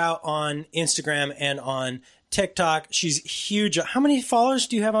 Check her out on Instagram and on TikTok. She's huge. How many followers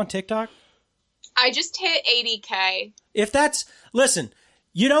do you have on TikTok? I just hit 80K. Listen,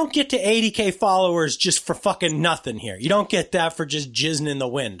 you don't get to 80K followers just for fucking nothing here. You don't get that for just jizzing in the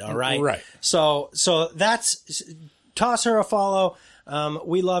wind, all right? Right. So that's, toss her a follow.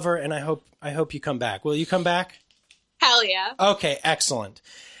 We love her, and I hope you come back. Will you come back? Hell yeah. Okay, excellent.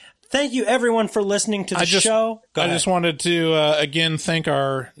 Thank you, everyone, for listening to the show. I just wanted to, again, thank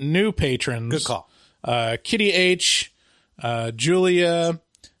our new patrons. Good call. Kitty H, Julia,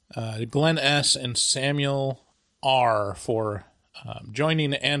 Glenn S., and Samuel R. for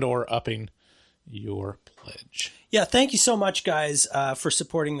joining and or upping your pledge. Yeah, thank you so much, guys, for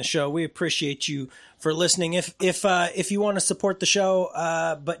supporting the show. We appreciate you for listening. If you want to support the show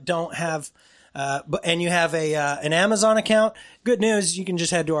but don't have and you have an Amazon account, good news, you can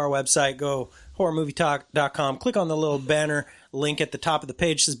just head to our website, go horrormovietalk.com, click on the little banner link at the top of the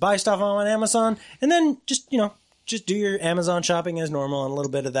page, says buy stuff on Amazon, and then just do your Amazon shopping as normal, and a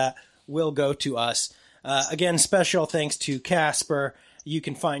little bit of that will go to us. Again, special thanks to Casper. You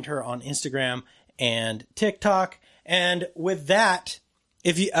can find her on Instagram and TikTok. And with that,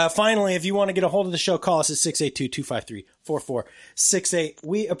 if you want to get a hold of the show, call us at 682-253-4468.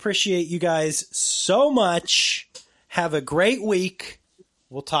 We appreciate you guys so much. Have a great week.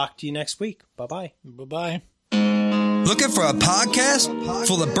 We'll talk to you next week. Bye-bye. Bye-bye. Looking for a podcast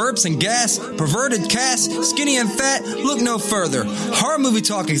full of burps and gas, perverted cast, skinny and fat? Look no further. Horror Movie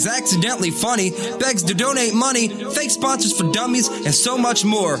Talk is accidentally funny, begs to donate money, fake sponsors for dummies, and so much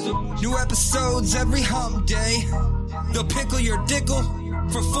more. New episodes every hump day. They'll pickle your dickle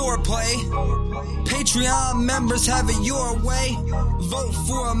for foreplay. Patreon members have it your way. Vote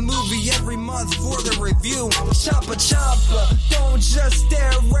for a movie every month for the review. Choppa choppa, don't just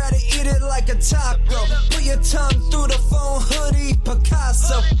stare at it, eat it like a taco. Put your tongue through the phone hoodie,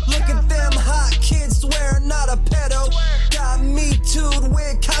 Picasso. Look at them hot kids, swear not a pedo. Got me too'd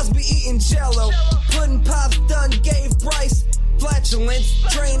with Cosby eating Jello. Pudding Pops done gave Bryce flatulence.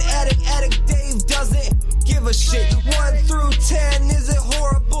 Drain addict Dave doesn't give a shit. 1 through 10, is it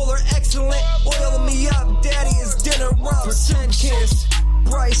horrible or excellent? Oil me up, daddy, is dinner rump. Kiss,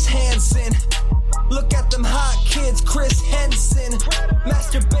 Bryce Hansen. Look at them hot kids, Chris Henson.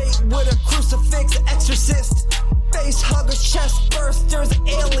 Masturbate with a crucifix, exorcist. Face huggers, chest bursters,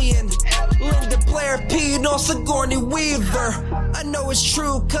 alien. Linda Blair peed on Sigourney Weaver. I know it's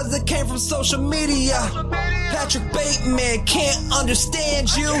true cause it came from social media. Patrick Bateman can't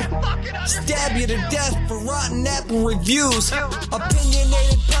understand you. Stab you to death for rotten apple reviews.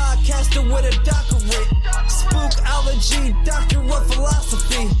 Opinionated podcaster with a doctorate. Spookology, doctor of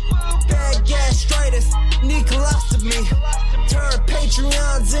philosophy. Bad gastritis, need colostomy. Turn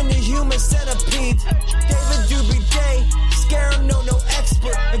Patreons into human centipedes. David Doobie Day, scare him, no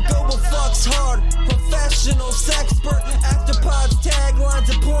expert. And Global Fucks hard, professional sexpert. Afterpods, taglines,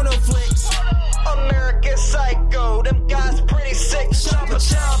 and porno flicks. American Psycho, them guys pretty sick. Choppa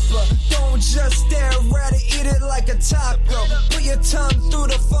choppa, don't just stare at it, eat it like a taco. Put your tongue through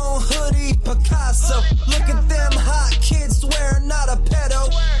the phone hoodie, Picasso. Look at them hot kids, swear not a pedo.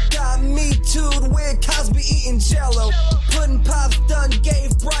 Got me too'd with Cosby eating Jello. Pudding Pops done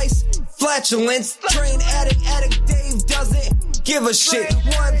gave Bryce flatulence. Drain addict Dave doesn't give a shit.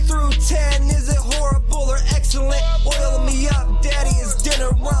 1 through 10, is it horrible or excellent? Oil me up, daddy, is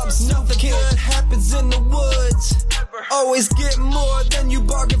dinner rumps. Nothing good happens in the woods. Always get more than you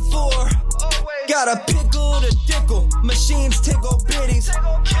bargain for. Got a pickle to dickle, machines tickle bitties.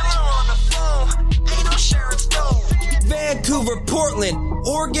 Killer on the phone, ain't no Sharon Stone. Vancouver, Portland,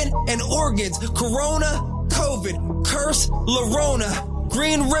 Oregon, and organs. Corona, COVID, curse, Lorona.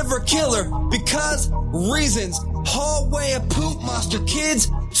 Green River Killer, because reasons. Hallway of poop monster kids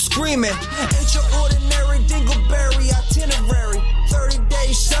screaming. Ain't your ordinary dingleberry itinerary. 30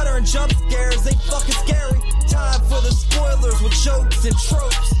 days shudder and jump scares, they fucking scary. Time for the spoilers with jokes and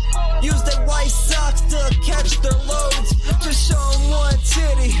tropes. Use their white socks to catch their loads. Just show them one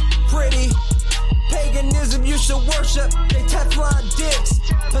titty, pretty. Paganism you should worship, they Teflon dicks.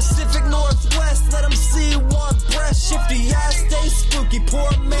 Pacific Northwest, let them see one breast. Shifty ass, stay spooky, poor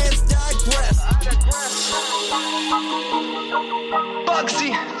man's digress.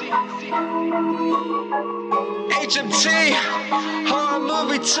 Bugsy, HMT, Horror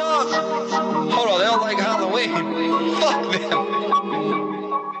Movie Talk. Hold on, they don't like Halloween. Fuck them.